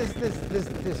this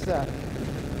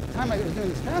time I was doing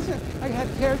this fasting, I had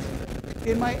carrots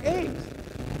in my eggs.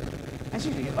 And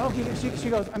she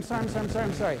goes, I'm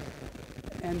sorry.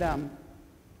 And,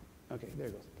 okay, there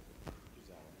it goes.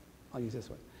 I'll use this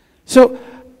one. So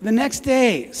the next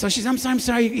day, so she's, I'm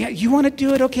sorry, you want to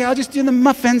do it? Okay, I'll just do the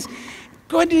muffins.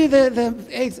 Go ahead and do the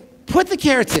eggs. Put the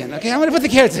carrots in, okay? I'm going to put the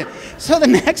carrots in. So the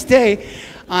next day,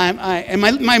 and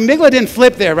my amygdala didn't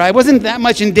flip there, right? I wasn't that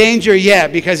much in danger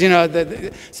yet because, you know,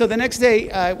 so the next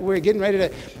day, we're getting ready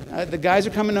to, the guys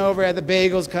are coming over, I had the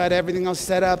bagels cut, everything else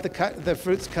set up, the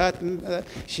fruit's cut, and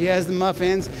she has the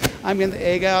muffins. I'm getting the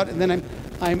egg out, and then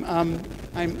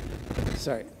I'm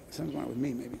sorry, something's wrong with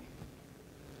me, maybe.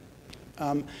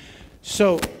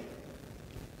 So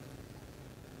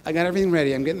I got everything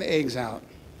ready. I'm getting the eggs out.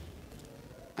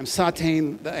 I'm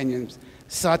sauteing the onions,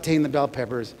 sauteing the bell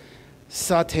peppers,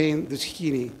 sauteing the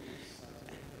zucchini.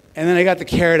 And then I got the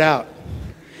carrot out.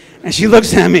 And she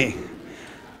looks at me.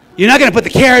 You're not going to put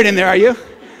the carrot in there, are you?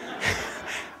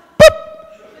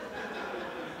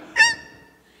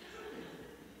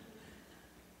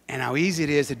 And I how easy it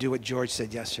is to do what George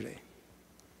said yesterday,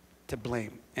 to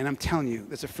blame. And I'm telling you,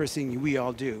 that's the first thing we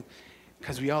all do,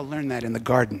 because we all learned that in the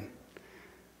garden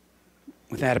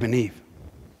with Adam and Eve.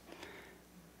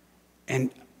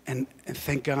 And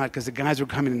thank God, because the guys were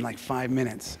coming in like 5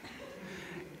 minutes.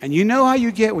 And you know how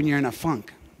you get when you're in a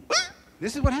funk.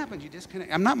 This is what happens. You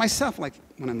disconnect. I'm not myself like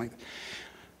when I'm like that.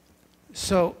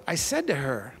 So I said to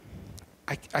her,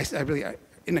 I really,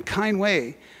 in a kind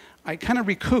way, I kind of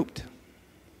recouped.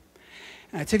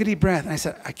 And I took a deep breath, and I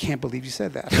said, I can't believe you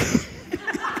said that.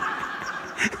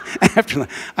 After,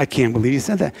 I can't believe you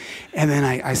said that. And then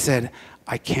I said,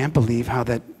 I can't believe how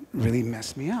that really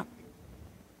messed me up.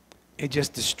 It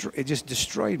just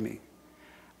destroyed me.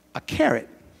 A carrot.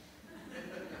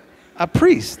 A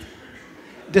priest.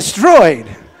 Destroyed.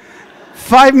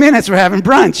 5 minutes we're having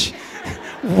brunch.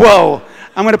 Whoa.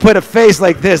 I'm going to put a face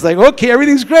like this, like, okay,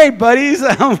 everything's great, buddies.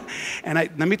 And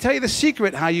let me tell you the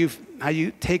secret how you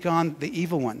take on the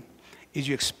evil one is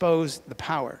you expose the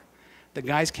power. The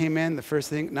guys came in, the first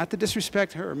thing, not to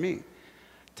disrespect her or me,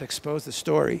 to expose the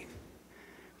story.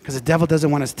 Because the devil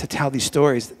doesn't want us to tell these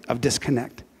stories of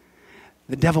disconnect.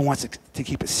 The devil wants to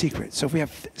keep it secret. So if we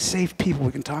have safe people,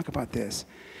 we can talk about this.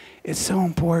 It's so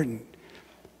important.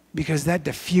 Because that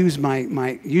diffused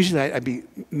my usually I'd be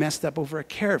messed up over a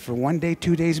carrot for 1 day,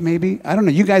 2 days maybe. I don't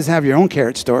know. You guys have your own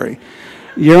carrot story.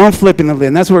 Your own flipping the lid.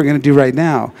 And that's what we're going to do right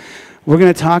now. We're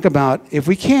going to talk about, if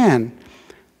we can,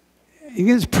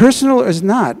 it's personal or it's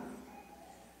not,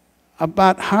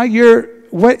 about how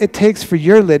what it takes for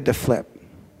your lid to flip.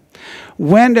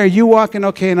 When are you walking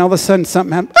okay and all of a sudden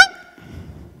something happens?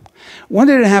 When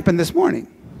did it happen this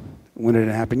morning? When did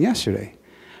it happen yesterday?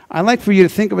 I'd like for you to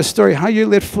think of a story, how your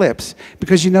lid flips.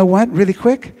 Because you know what, really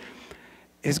quick,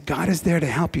 is God is there to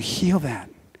help you heal that.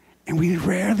 And we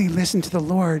rarely listen to the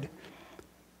Lord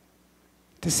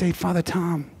to say, Father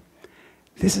Tom,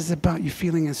 this is about you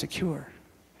feeling insecure.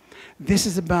 This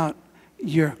is about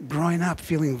your growing up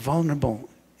feeling vulnerable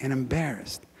and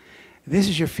embarrassed. This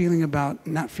is your feeling about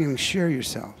not feeling sure of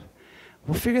yourself.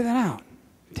 We'll figure that out.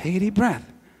 Take a deep breath.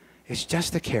 It's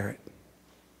just a carrot.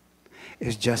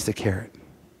 It's just a carrot.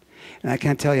 And I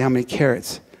can't tell you how many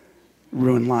carrots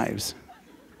ruin lives.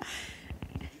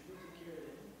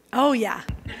 Oh, yeah.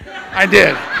 I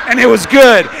did. And it was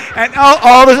good. And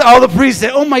all the priests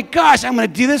said, oh my gosh, I'm going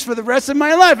to do this for the rest of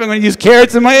my life. I'm going to use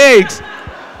carrots in my eggs.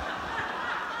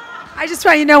 I just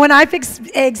want you to know, when I fix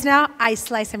eggs now, I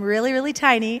slice them really, really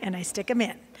tiny, and I stick them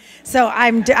in. So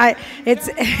it's...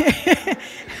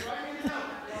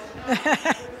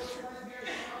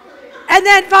 And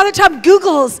then Father Tom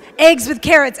Googles eggs with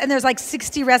carrots, and there's like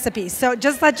 60 recipes. So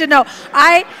just let you know,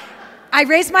 I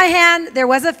raised my hand. There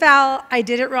was a foul. I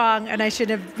did it wrong, and I should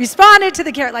have responded to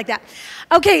the carrot like that.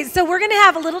 Okay, so we're going to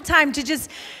have a little time to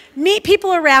just meet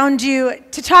people around you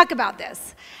to talk about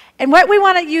this. And what we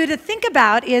want you to think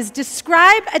about is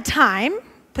describe a time,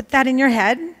 put that in your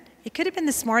head. It could have been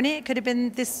this morning, it could have been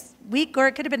this week, or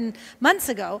it could have been months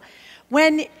ago,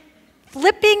 when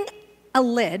flipping a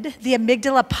lid, the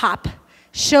amygdala pop,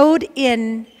 showed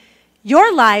in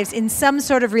your lives in some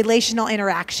sort of relational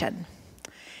interaction.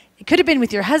 It could have been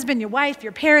with your husband, your wife,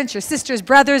 your parents, your sisters,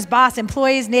 brothers, boss,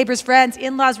 employees, neighbors, friends,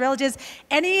 in-laws, relatives,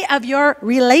 any of your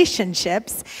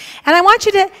relationships. And I want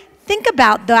you to think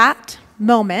about that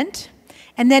moment,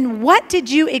 and then what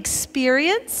did you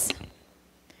experience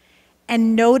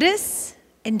and notice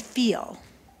and feel?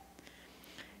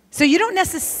 So you don't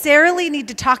necessarily need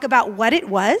to talk about what it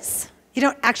was. You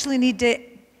don't actually need to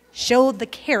show the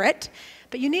carrot,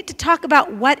 but you need to talk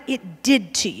about what it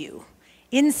did to you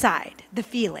inside, the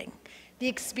feeling, the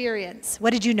experience.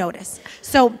 What did you notice?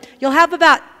 So you'll have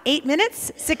about 8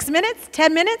 minutes, 6 minutes,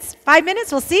 10 minutes, 5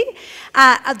 minutes, we'll see,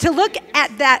 to look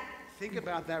at that. Think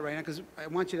about that right now, because I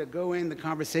want you to go in the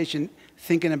conversation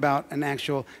thinking about an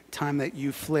actual time that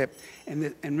you flipped,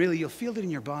 and really you'll feel it in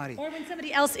your body. Or when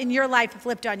somebody else in your life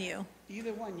flipped on you.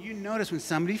 Either one. You notice when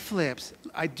somebody flips.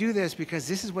 I do this because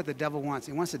this is what the devil wants.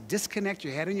 He wants to disconnect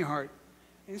your head and your heart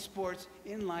in sports,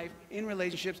 in life, in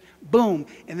relationships. Boom.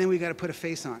 And then we got to put a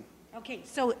face on. Okay,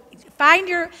 so find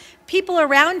your people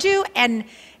around you, and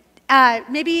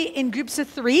maybe in groups of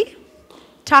 3,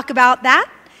 talk about that.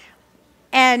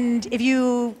 And if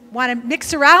you want to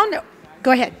mix around,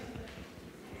 go ahead.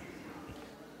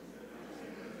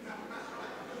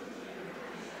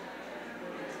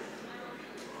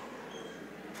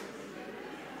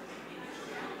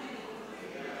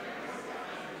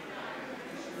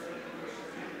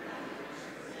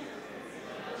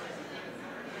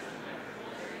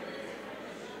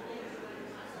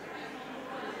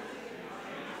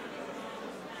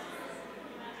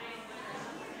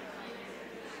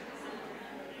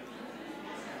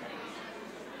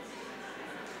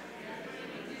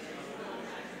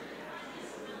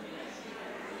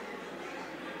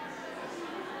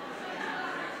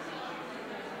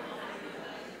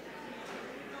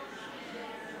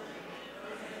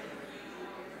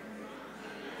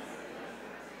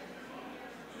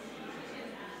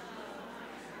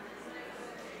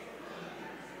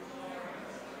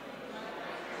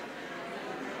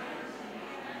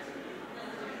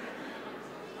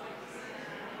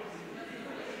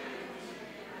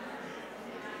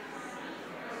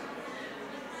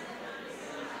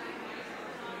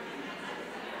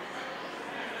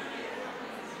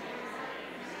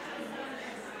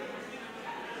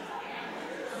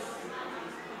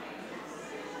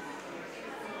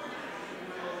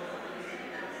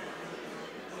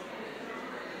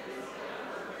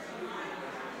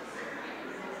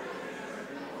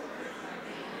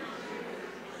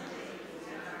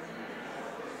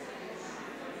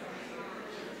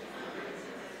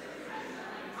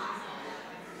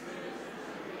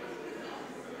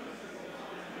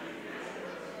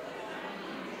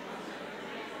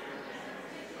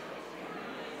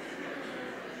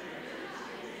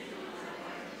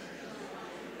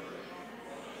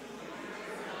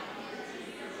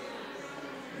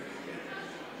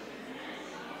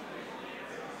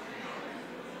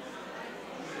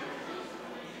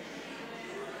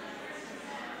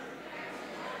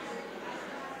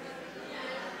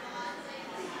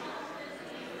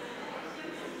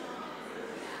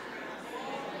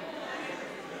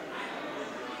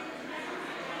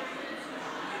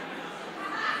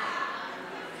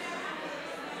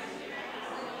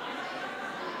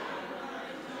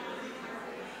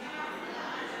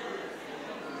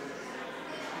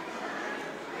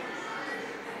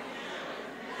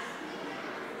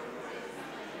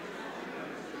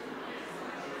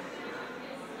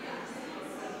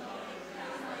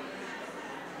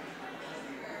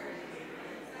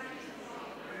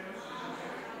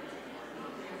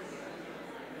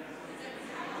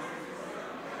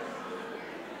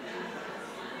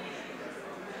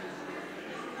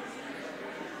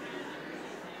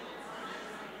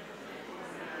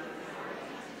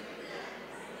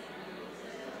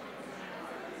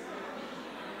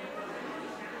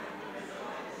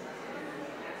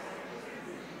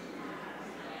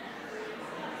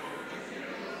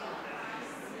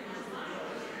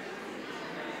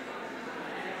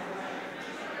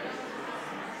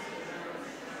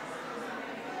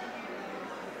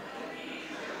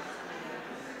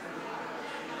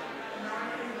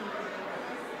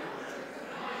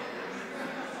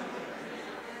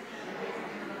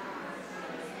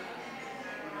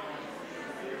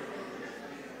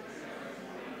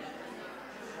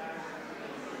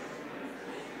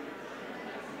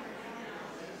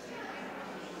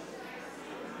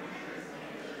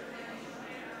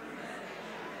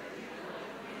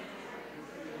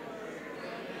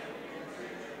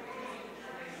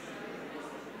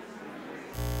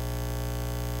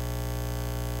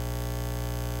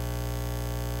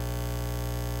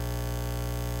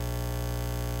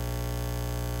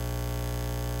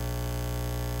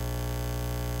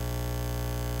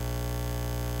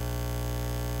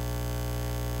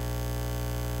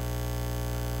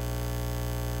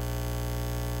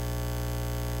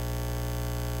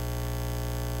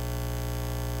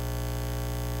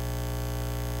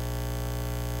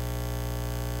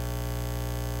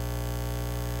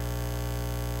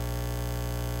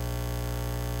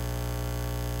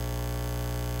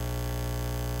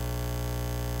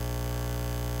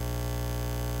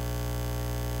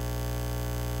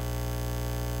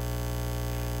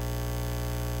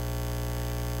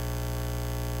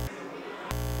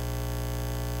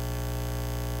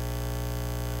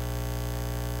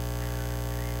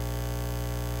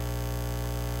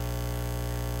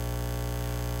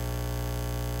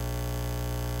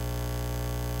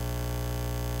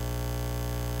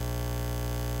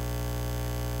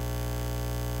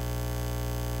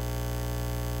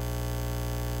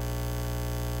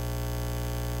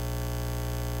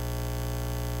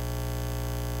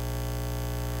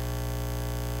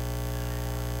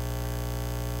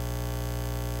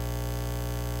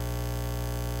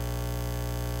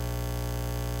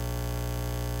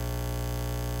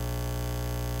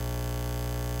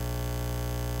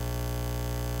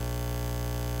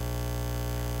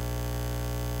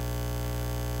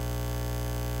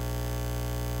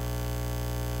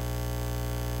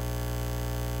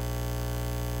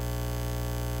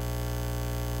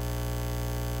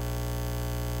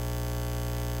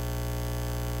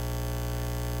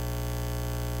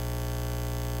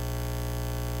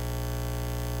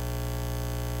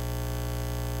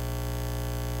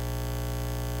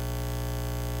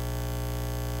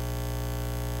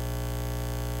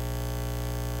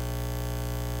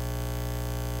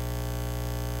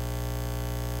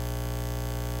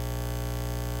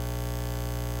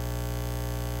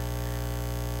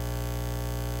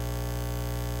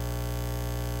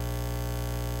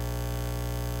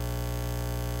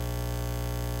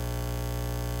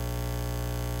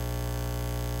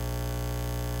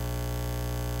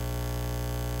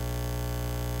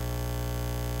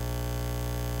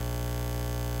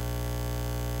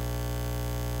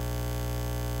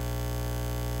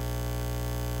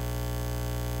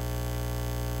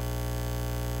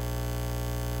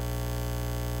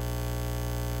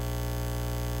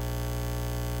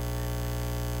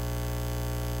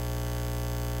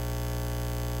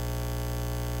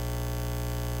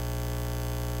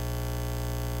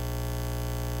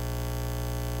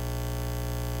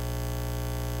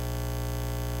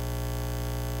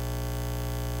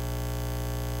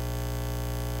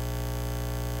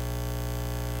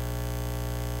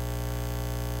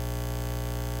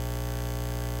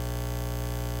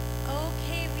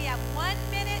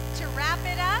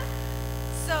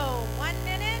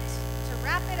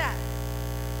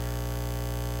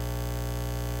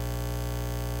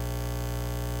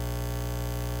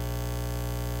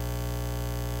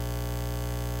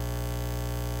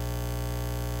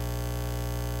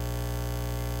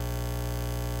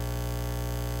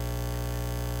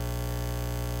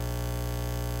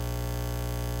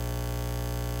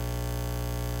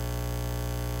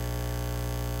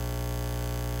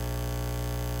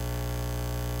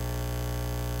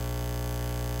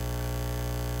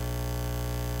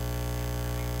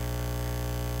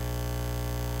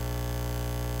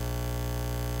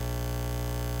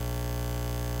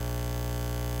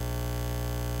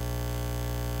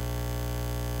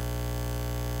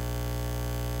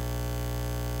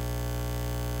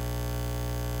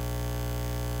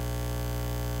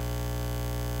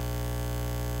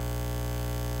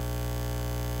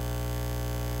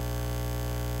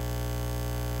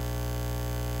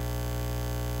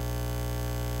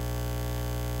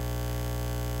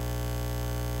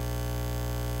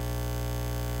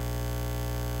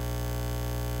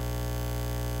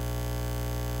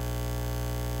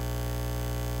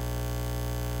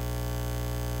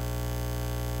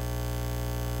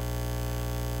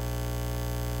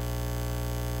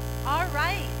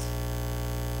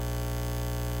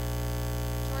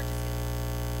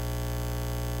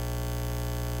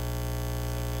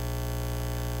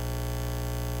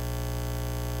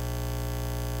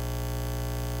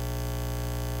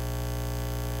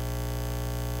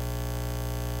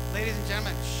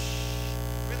 Gentlemen, shh,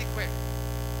 really quick.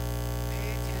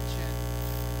 Pay attention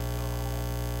when you go home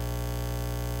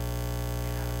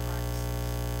and how to practice this.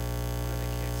 One of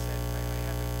the kids said, I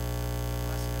had the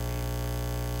blessing of being with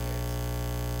the kids.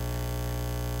 And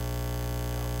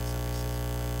somebody says,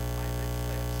 my lid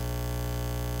flips.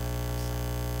 I become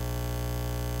silent.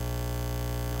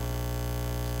 No.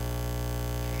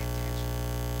 Pay attention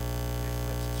when the lid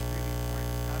flips. It's really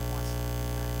important. God wants to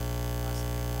unite us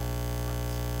at home from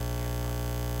this.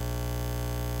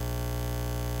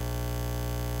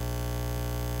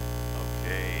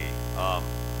 Okay.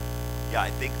 Yeah, I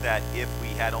think that if we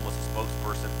had almost a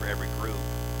spokesperson for every group,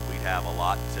 we'd have a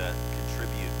lot to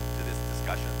contribute to this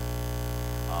discussion.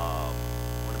 I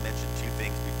want to mention two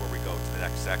things before we go to the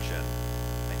next section.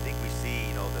 I think we see,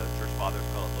 the church fathers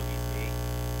call it logis me,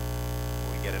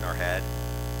 when we get in our head.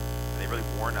 And they really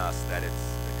warn us that it's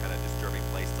a kind of disturbing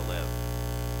place to live.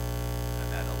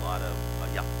 And that a lot of,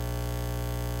 yeah.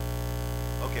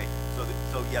 Okay, so the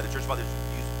church fathers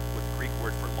use what the Greek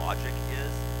word for logic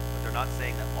is, but they're not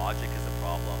saying that logic is a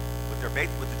problem. What the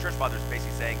church fathers are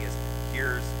basically saying is,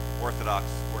 here's orthodox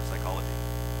sports psychology.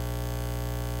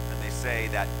 And they say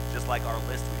that just like our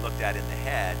list we looked at in the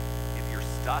head, if you're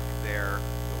stuck there,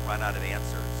 you'll run out of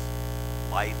answers.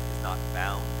 Life is not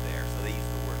bound there. So they use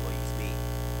the word logis me.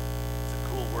 It's a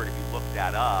cool word. If you look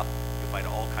that up, you'll find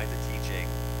all kinds of teaching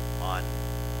on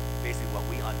basically what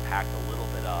we unpacked a little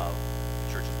bit of.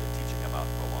 The church has been teaching about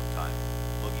for a long time.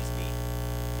 Logis me.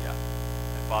 Yeah.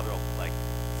 And Father will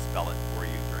spell it for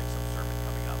you during some sermon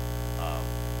coming up.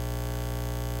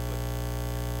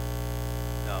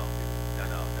 No.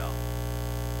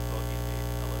 Logis me.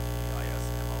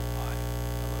 L-O-G-I-S-M-O-I.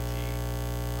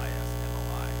 L-O-G-I-S-M-O-I.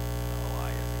 The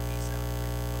O-I is an E sound.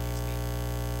 Logis me.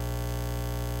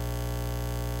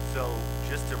 So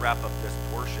just to wrap up this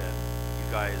portion, you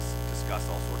guys discussed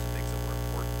all sorts of things that were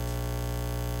important.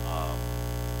 I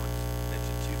want to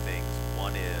mention two things.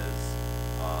 One is,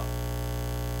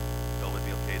 Phil would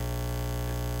be okay.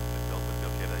 Phil would be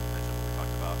okay that I mentioned what we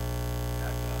talked about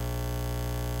at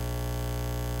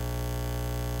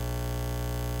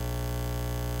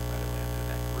Lenten in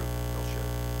that group. Phil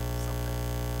shared something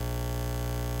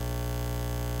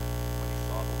when he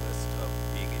saw the list of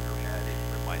being in your head. It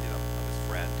reminded him of his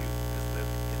friend who has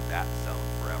lived in that zone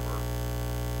forever.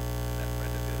 And that friend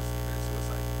of his committed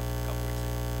suicide a couple weeks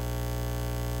ago.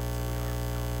 So we are,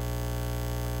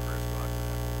 prayers go out to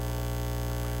that whole world.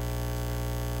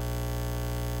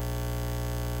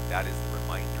 That is the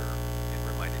reminder. It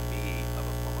reminded me of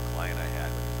a former client I had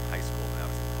when he was in high school. When I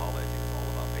was in college, it was all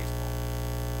about baseball.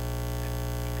 And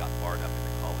he got far enough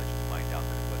into college to find out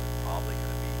that it wasn't probably going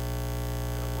to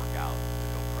work out to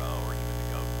go pro or even to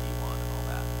go D1 and all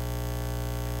that.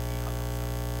 And he hung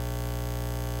himself.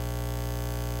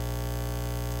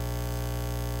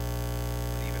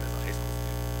 But even as a high school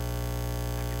student,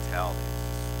 I could tell that he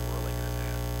was just swirling in his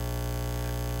head.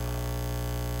 And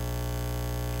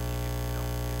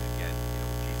again,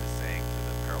 what Jesus is saying to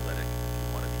the paralytic, if you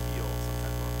want to be healed,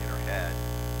 sometimes when we're in our head,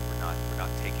 we're not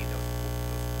taking those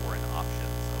foreign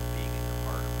options of being in your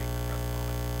heart or being in the present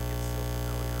moment. It gets so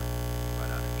familiar, you run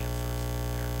out of answers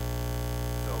there.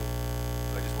 So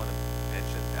I just want to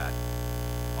mention that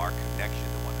our connection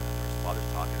to one another, as Father's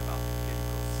talking about, the kid who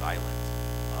goes silent,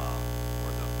 or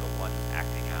the one who's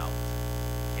acting out,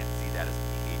 can't see that as a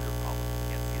behavior problem,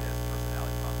 can't see that as a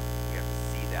personality problem. We have to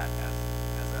see that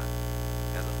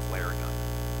as a flare gun.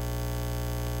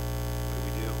 What do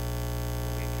we do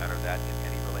when we encounter that in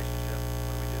any relationship?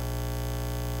 What do?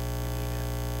 We lean in.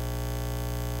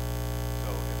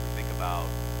 So if we think about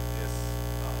this,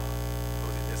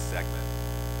 closing this segment,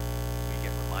 we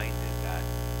get reminded that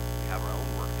we have our own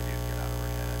work to do to get out of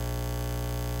our head.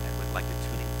 And with like the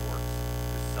tuning forks,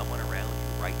 there's someone around you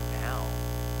right now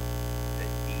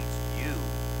that needs you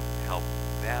to help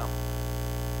them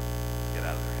get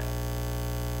out of their head.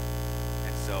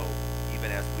 And so even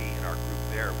as we in our group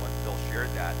there, when Phil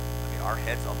shared that, our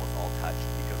heads almost all touched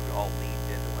because we all leaned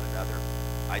into one another.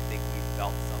 I think we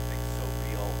felt something so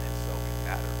real and so it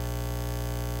mattered.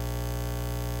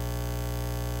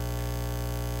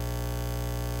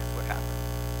 That's what happened.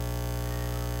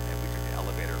 And we took the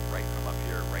elevator right from up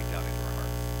here, right down into our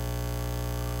hearts.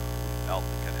 We felt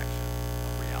the connection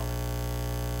of reality.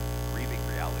 Grieving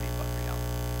reality, but reality.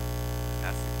 And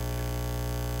that's the community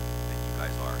that you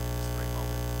guys are in this very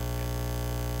moment.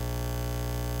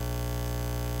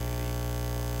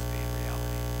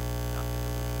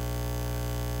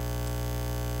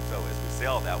 So as we say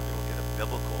all that, we will get a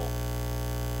biblical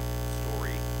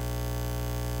story.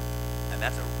 And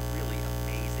that's a really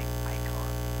amazing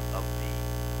icon of the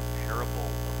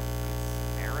parable of the Good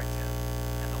Samaritan.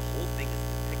 And the whole thing is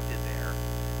depicted there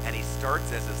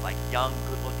starts as this like young,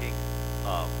 good-looking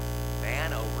man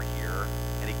over here,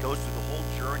 and he goes through the whole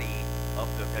journey of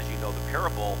the, as you know, the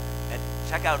parable. And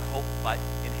check out hope, but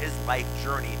in his life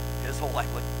journey, his whole life,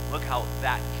 look how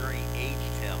that journey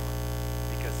aged him,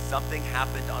 because something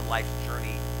happened on life's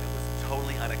journey that was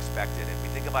totally unexpected. If we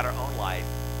think about our own life,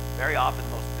 very often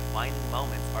the most defining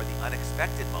moments are the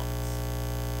unexpected moments.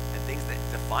 And things that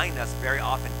define us very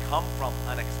often come from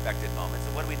unexpected moments.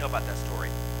 And what do we know about that story?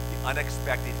 The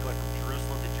unexpected, going from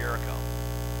Jerusalem to Jericho.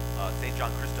 St.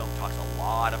 John Chrysostom talks a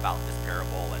lot about this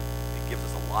parable, and it gives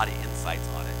us a lot of insights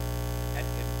on it. And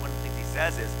one of the things he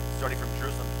says is, starting from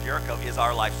Jerusalem to Jericho is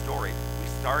our life story. We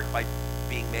start by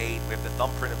being made, we have the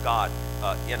thumbprint of God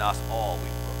in us all. We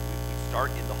start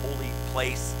in the holy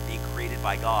place, being created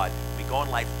by God. We go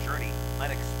on life's journey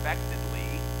unexpectedly.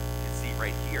 You can see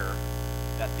right here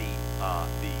that the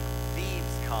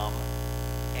thieves come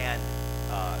and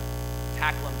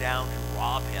tackle him down and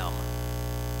rob him.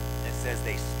 And it says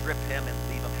they strip him and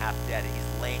leave him half dead, and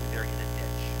he's laying there in a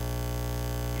ditch.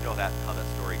 You know how that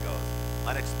story goes.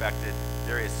 Unexpected,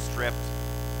 there is stripped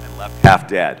and left half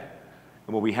dead.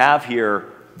 And what we have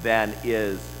here then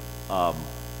is,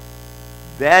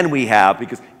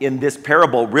 because in this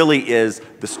parable really is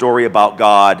the story about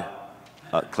God.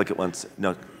 Click it once.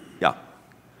 No, yeah.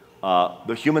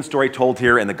 The human story told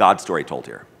here and the God story told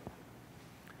here.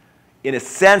 In a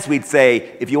sense, we'd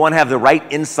say, if you want to have the right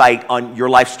insight on your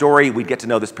life story, we'd get to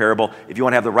know this parable. If you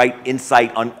want to have the right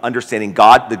insight on understanding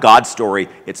God, the God story,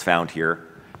 it's found here.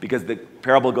 Because the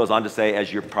parable goes on to say,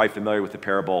 as you're probably familiar with the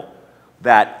parable,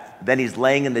 that then he's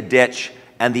laying in the ditch,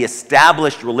 and the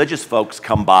established religious folks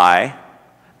come by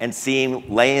and see him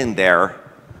laying there,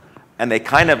 and they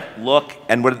kind of look,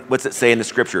 and what's it say in the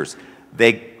scriptures?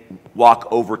 They walk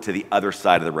over to the other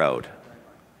side of the road.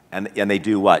 And they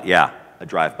do what? Yeah, a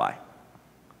drive-by.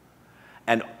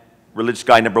 And religious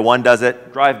guy number one does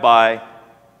it, drive by.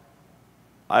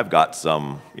 I've got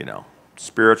some,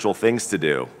 spiritual things to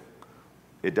do.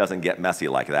 It doesn't get messy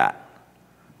like that.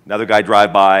 Another guy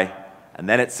drive by, and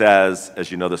then it says,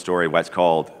 as you know the story, what's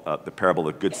called the parable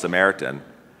of the Good Samaritan,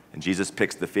 and Jesus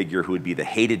picks the figure who would be the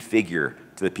hated figure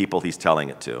to the people he's telling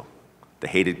it to, the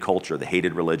hated culture, the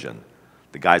hated religion,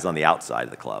 the guys on the outside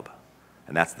of the club,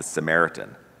 and that's the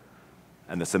Samaritan.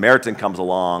 And the Samaritan comes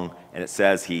along, and it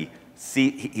says he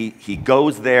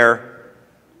goes there,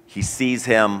 he sees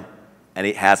him, and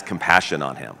he has compassion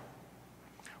on him.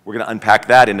 We're going to unpack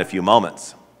that in a few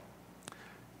moments.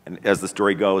 And as the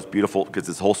story goes, beautiful, because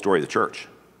it's the whole story of the church.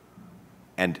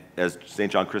 And as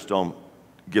St. John Chrysostom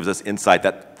gives us insight,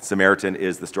 that Samaritan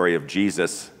is the story of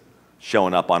Jesus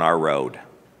showing up on our road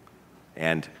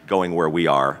and going where we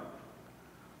are,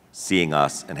 seeing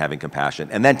us and having compassion,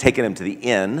 and then taking him to the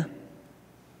inn.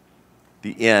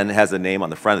 The inn has a name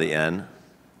on the front of the inn.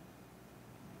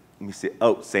 Let me see.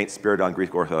 Oh, St. Spiridon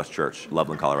Greek Orthodox Church,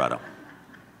 Loveland, Colorado.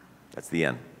 That's the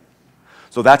inn.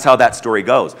 So that's how that story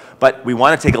goes. But we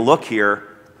want to take a look here,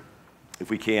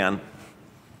 if we can,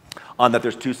 on that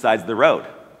there's two sides of the road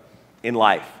in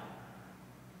life.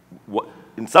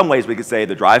 In some ways, we could say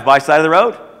the drive-by side of the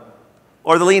road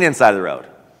or the lean-in side of the road.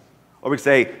 Or we could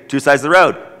say two sides of the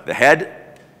road, the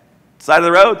head side of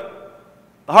the road,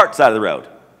 the heart side of the road.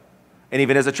 And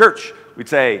even as a church, we'd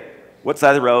say, what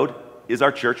side of the road is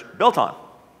our church built on?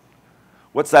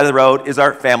 What side of the road is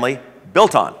our family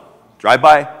built on?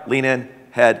 Drive-by, lean-in,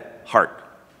 head, heart.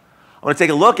 I want to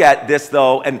take a look at this,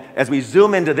 though, and as we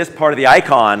zoom into this part of the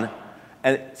icon,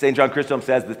 and St. John Chrysostom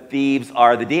says the thieves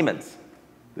are the demons,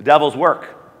 the devil's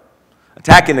work,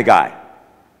 attacking the guy.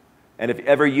 And if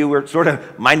ever you were sort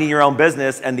of minding your own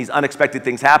business and these unexpected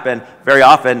things happen, very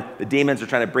often the demons are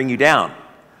trying to bring you down.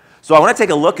 So I want to take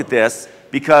a look at this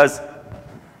because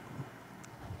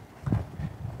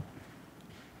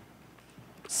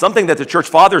something that the church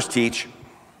fathers teach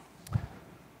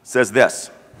says this: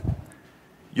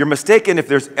 you're mistaken if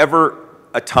there's ever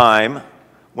a time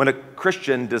when a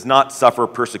Christian does not suffer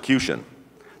persecution.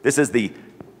 This is the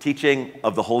teaching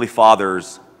of the Holy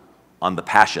Fathers on the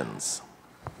passions.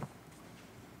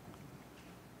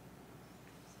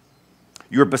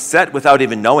 You're beset without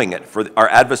even knowing it, for our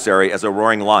adversary, as a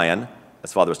roaring lion,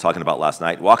 as Father was talking about last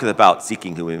night, walketh about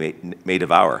seeking whom he may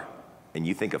devour. And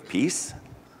you think of peace?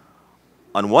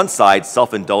 On one side,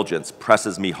 self-indulgence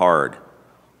presses me hard.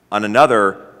 On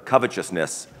another,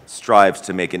 covetousness strives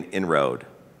to make an inroad.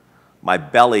 My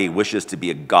belly wishes to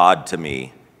be a god to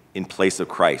me in place of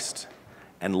Christ,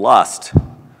 and lust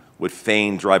would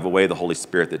fain drive away the Holy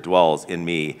Spirit that dwells in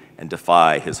me and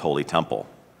defy his holy temple.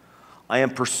 I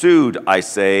am pursued, I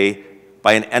say,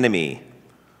 by an enemy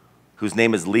whose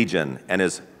name is Legion and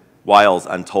his wiles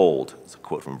untold. It's a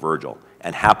quote from Virgil.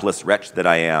 And hapless wretch that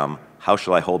I am, how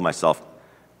shall I hold myself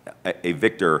a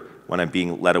victor when I'm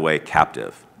being led away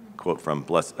captive? Quote from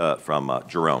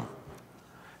Jerome.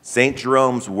 St.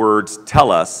 Jerome's words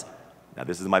tell us, now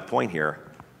this is my point here,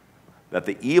 that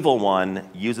the evil one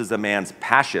uses a man's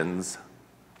passions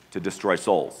to destroy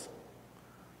souls.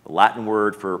 The Latin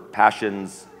word for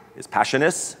passions is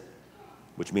passionis,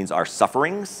 which means our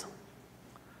sufferings.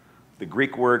 The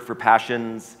Greek word for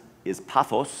passions is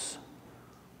pathos,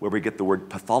 where we get the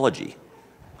word pathology.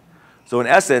 So in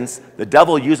essence, the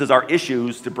devil uses our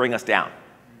issues to bring us down.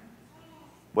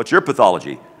 What's your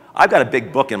pathology? I've got a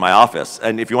big book in my office,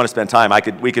 and if you want to spend time,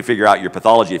 we could figure out your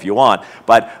pathology if you want.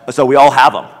 But so we all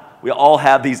have them. We all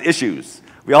have these issues.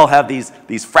 We all have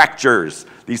these fractures,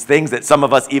 these things that some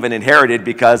of us even inherited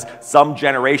because some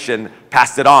generation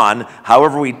passed it on.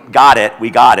 However we got it, we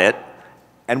got it.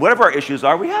 And whatever our issues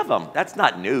are, we have them. That's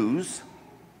not news.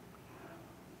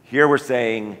 Here we're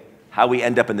saying how we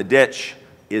end up in the ditch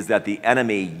is that the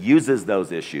enemy uses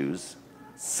those issues,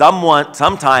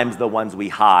 sometimes the ones we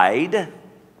hide.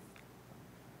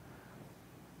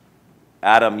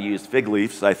 Adam used fig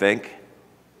leaves, I think,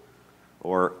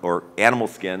 or animal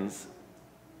skins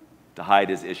to hide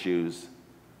his issues.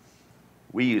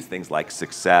 We use things like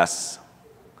success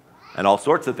and all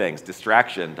sorts of things,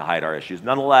 distraction, to hide our issues.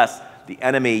 Nonetheless, the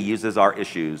enemy uses our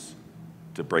issues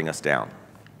to bring us down.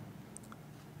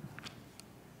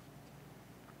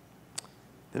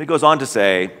 Then it goes on to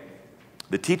say,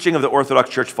 the teaching of the Orthodox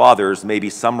Church Fathers may be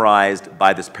summarized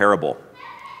by this parable.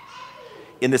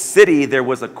 In the city, there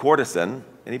was a courtesan.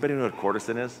 Anybody know what a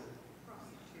courtesan is?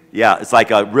 Yeah, it's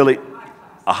like a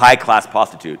high-class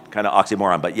prostitute, kind of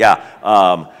oxymoron, but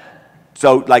yeah.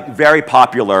 So like very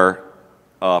popular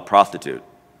prostitute.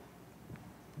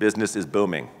 Business is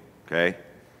booming, okay?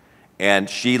 And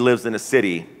she lives in a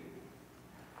city.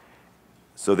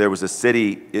 So there was a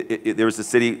city, there was a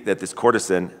city that this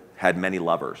courtesan had many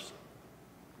lovers.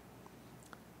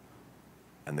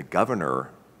 And the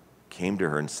governor came to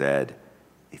her and said,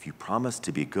 if you promise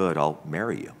to be good, I'll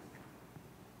marry you.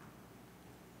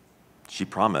 She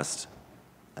promised,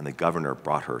 and the governor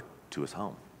brought her to his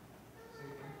home.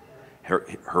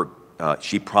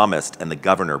 She promised, and the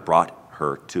governor brought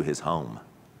her to his home.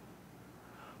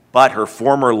 But her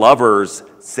former lovers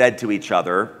said to each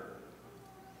other,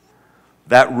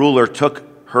 that ruler took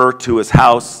her to his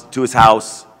house.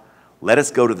 Let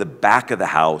us go to the back of the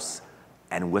house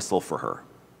and whistle for her.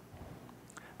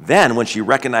 Then, when she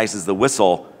recognizes the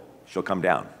whistle, she'll come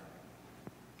down.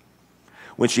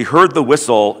 When she heard the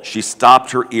whistle, she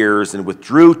stopped her ears and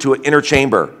withdrew to an inner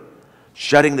chamber,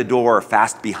 shutting the door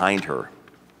fast behind her.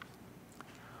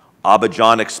 Abba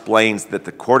John explains that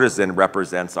the courtesan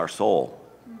represents our soul.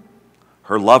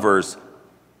 Her lovers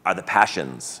are the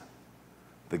passions.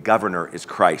 The governor is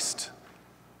Christ.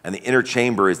 And the inner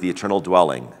chamber is the eternal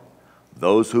dwelling.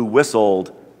 Those who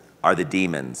whistled are the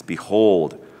demons.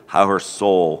 Behold, how her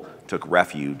soul took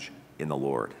refuge in the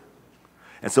Lord.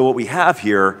 And so what we have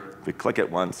here, if we click it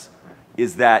once,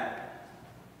 is that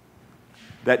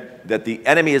the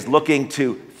enemy is looking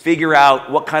to figure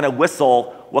out what kind of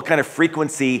whistle, what kind of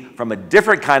frequency from a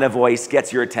different kind of voice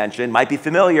gets your attention. Might be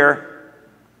familiar.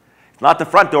 It's not the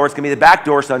front door, it's going to be the back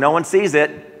door so no one sees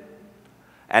it.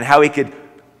 And how he could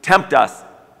tempt us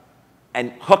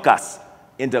and hook us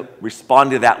into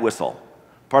responding to that whistle.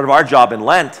 Part of our job in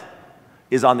Lent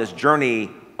is on this journey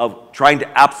of trying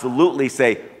to absolutely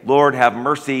say, Lord, have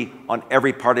mercy on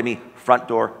every part of me, front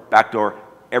door, back door,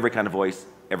 every kind of voice,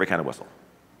 every kind of whistle.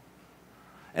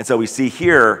 And so we see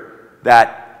here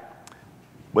that,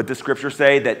 what does Scripture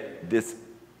say? That this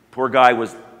poor guy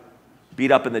was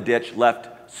beat up in the ditch,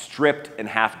 left stripped and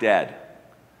half dead.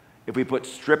 If we put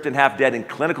stripped and half dead in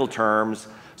clinical terms,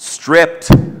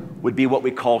 stripped would be what we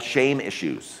call shame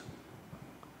issues.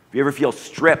 If you ever feel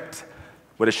stripped,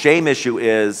 what a shame issue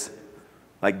is,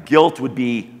 like guilt would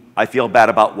be, I feel bad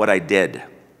about what I did.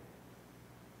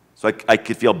 So I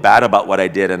could feel bad about what I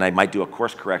did, and I might do a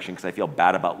course correction because I feel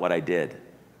bad about what I did.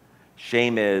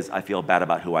 Shame is, I feel bad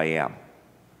about who I am.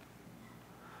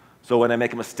 So when I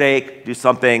make a mistake, do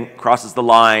something, crosses the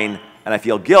line, and I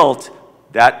feel guilt,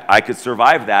 that I could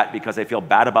survive that because I feel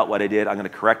bad about what I did. I'm going to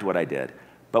correct what I did.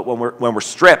 But when we're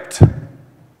stripped,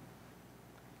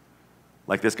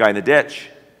 like this guy in the ditch,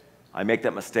 I make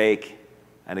that mistake,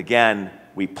 and again,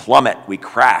 we plummet, we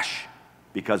crash,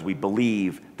 because we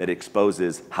believe that it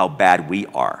exposes how bad we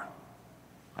are.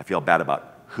 I feel bad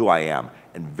about who I am.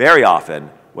 And very often,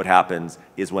 what happens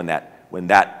is when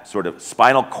that sort of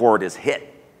spinal cord is hit,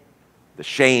 the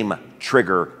shame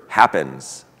trigger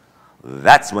happens.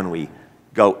 That's when we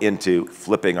go into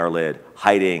flipping our lid,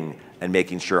 hiding, and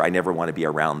making sure I never want to be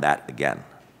around that again.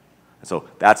 So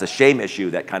that's a shame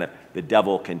issue that kind of the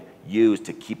devil can use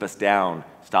to keep us down,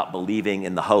 stop believing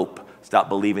in the hope, stop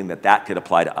believing that that could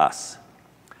apply to us.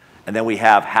 And then we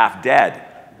have half dead.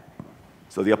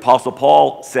 So the Apostle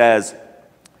Paul says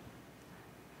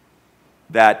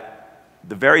that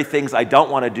the very things I don't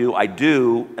want to do, I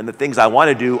do, and the things I want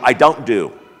to do, I don't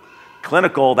do.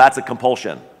 Clinical, that's a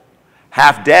compulsion.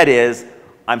 Half dead is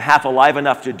I'm half alive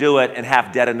enough to do it and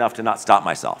half dead enough to not stop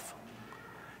myself.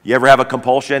 You ever have a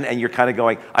compulsion and you're kind of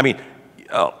going,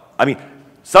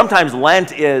 sometimes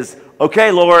Lent is,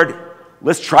 okay, Lord,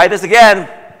 let's try this again,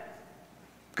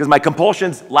 because my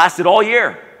compulsions lasted all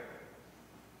year.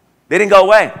 They didn't go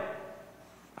away.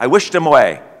 I wished them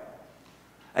away.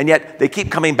 And yet they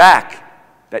keep coming back.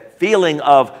 That feeling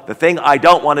of the thing I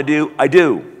don't want to do, I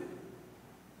do.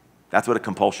 That's what a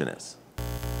compulsion is.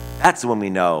 That's when we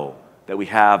know that we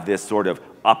have this sort of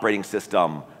operating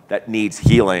system that needs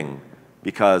healing,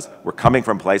 because we're coming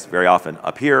from a place very often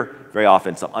up here, very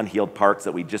often some unhealed parts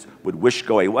that we just would wish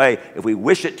go away. If we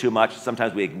wish it too much,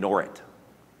 sometimes we ignore it,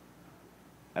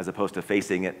 as opposed to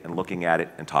facing it and looking at it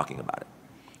and talking about it.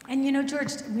 And you know,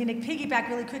 George, I'm going to piggyback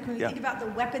really quick. When we think about the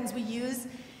weapons we use,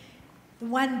 the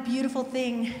one beautiful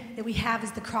thing that we have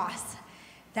is the cross.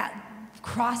 That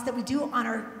cross that we do on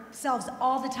ourselves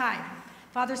all the time.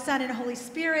 Father, Son, and Holy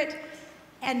Spirit.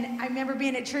 And I remember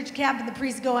being at church camp and the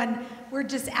priest going, we're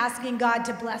just asking God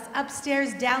to bless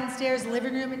upstairs, downstairs,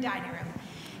 living room, and dining room.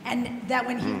 And that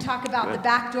when he talk about the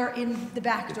back door, in the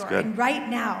back door. And right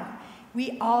now,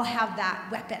 we all have that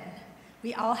weapon.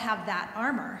 We all have that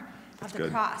armor of the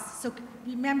cross. So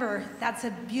remember, that's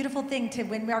a beautiful thing to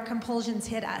when our compulsions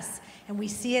hit us and we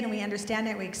see it and we understand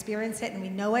it, we experience it and we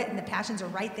know it and the passions are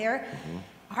right there.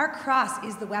 Our cross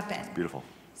is the weapon. It's beautiful.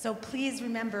 So please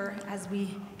remember as we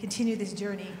continue this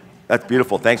journey. That's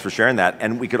beautiful. Thanks for sharing that.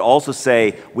 And we could also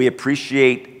say we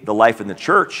appreciate the life in the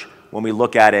church when we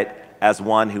look at it as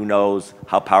one who knows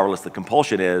how powerless the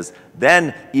compulsion is.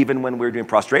 Then, even when we were doing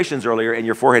prostrations earlier and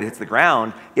your forehead hits the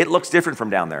ground, it looks different from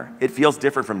down there. It feels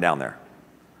different from down there.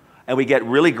 And we get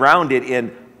really grounded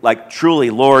in, like,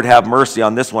 truly, Lord, have mercy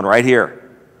on this one right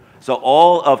here. So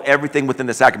all of everything within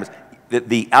the sacraments,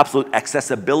 the absolute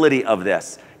accessibility of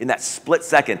this in that split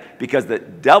second, because the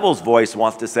devil's voice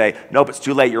wants to say, nope, it's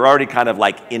too late. You're already kind of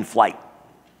like in flight.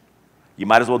 You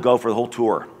might as well go for the whole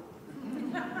tour.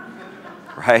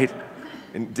 Right?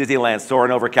 In Disneyland,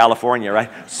 soaring over California,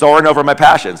 right? Soaring over my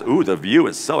passions. Ooh, the view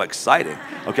is so exciting.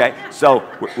 Okay, so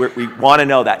we want to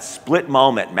know that split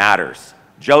moment matters.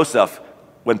 Joseph,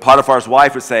 when Potiphar's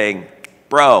wife was saying,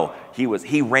 bro,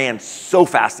 he ran so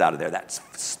fast out of there. That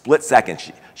split second,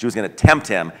 she was going to tempt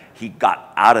him. He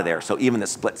got out of there. So even the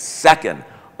split second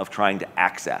of trying to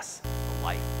access the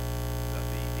life,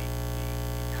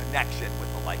 the connection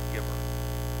with the life giver.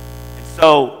 And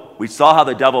so we saw how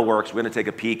the devil works. We're going to take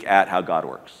a peek at how God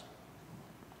works.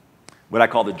 What I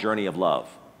call the journey of love.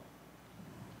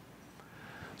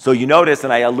 So you notice,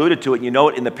 and I alluded to it, you know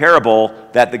it in the parable,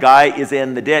 that the guy is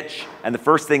in the ditch. And the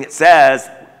first thing it says,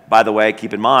 by the way,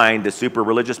 keep in mind, the super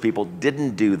religious people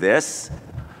didn't do this.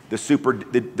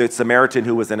 The Samaritan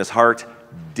who was in his heart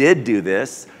did do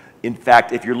this. In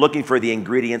fact, if you're looking for the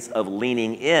ingredients of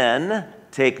leaning in,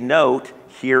 take note,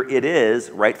 here it is,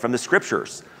 right from the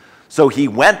scriptures. So he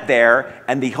went there,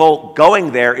 and the whole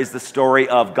going there is the story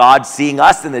of God seeing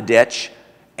us in the ditch,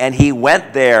 and he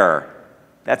went there.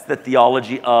 That's the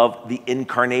theology of the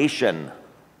incarnation.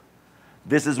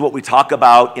 This is what we talk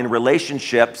about in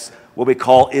relationships, what we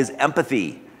call is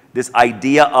empathy. This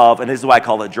idea of, and this is why I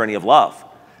call it a journey of love.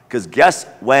 Because guess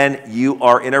when you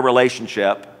are in a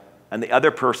relationship and the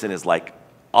other person is like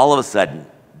all of a sudden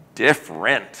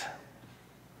different.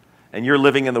 And you're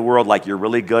living in the world like you're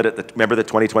really good at remember the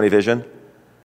 20/20 vision?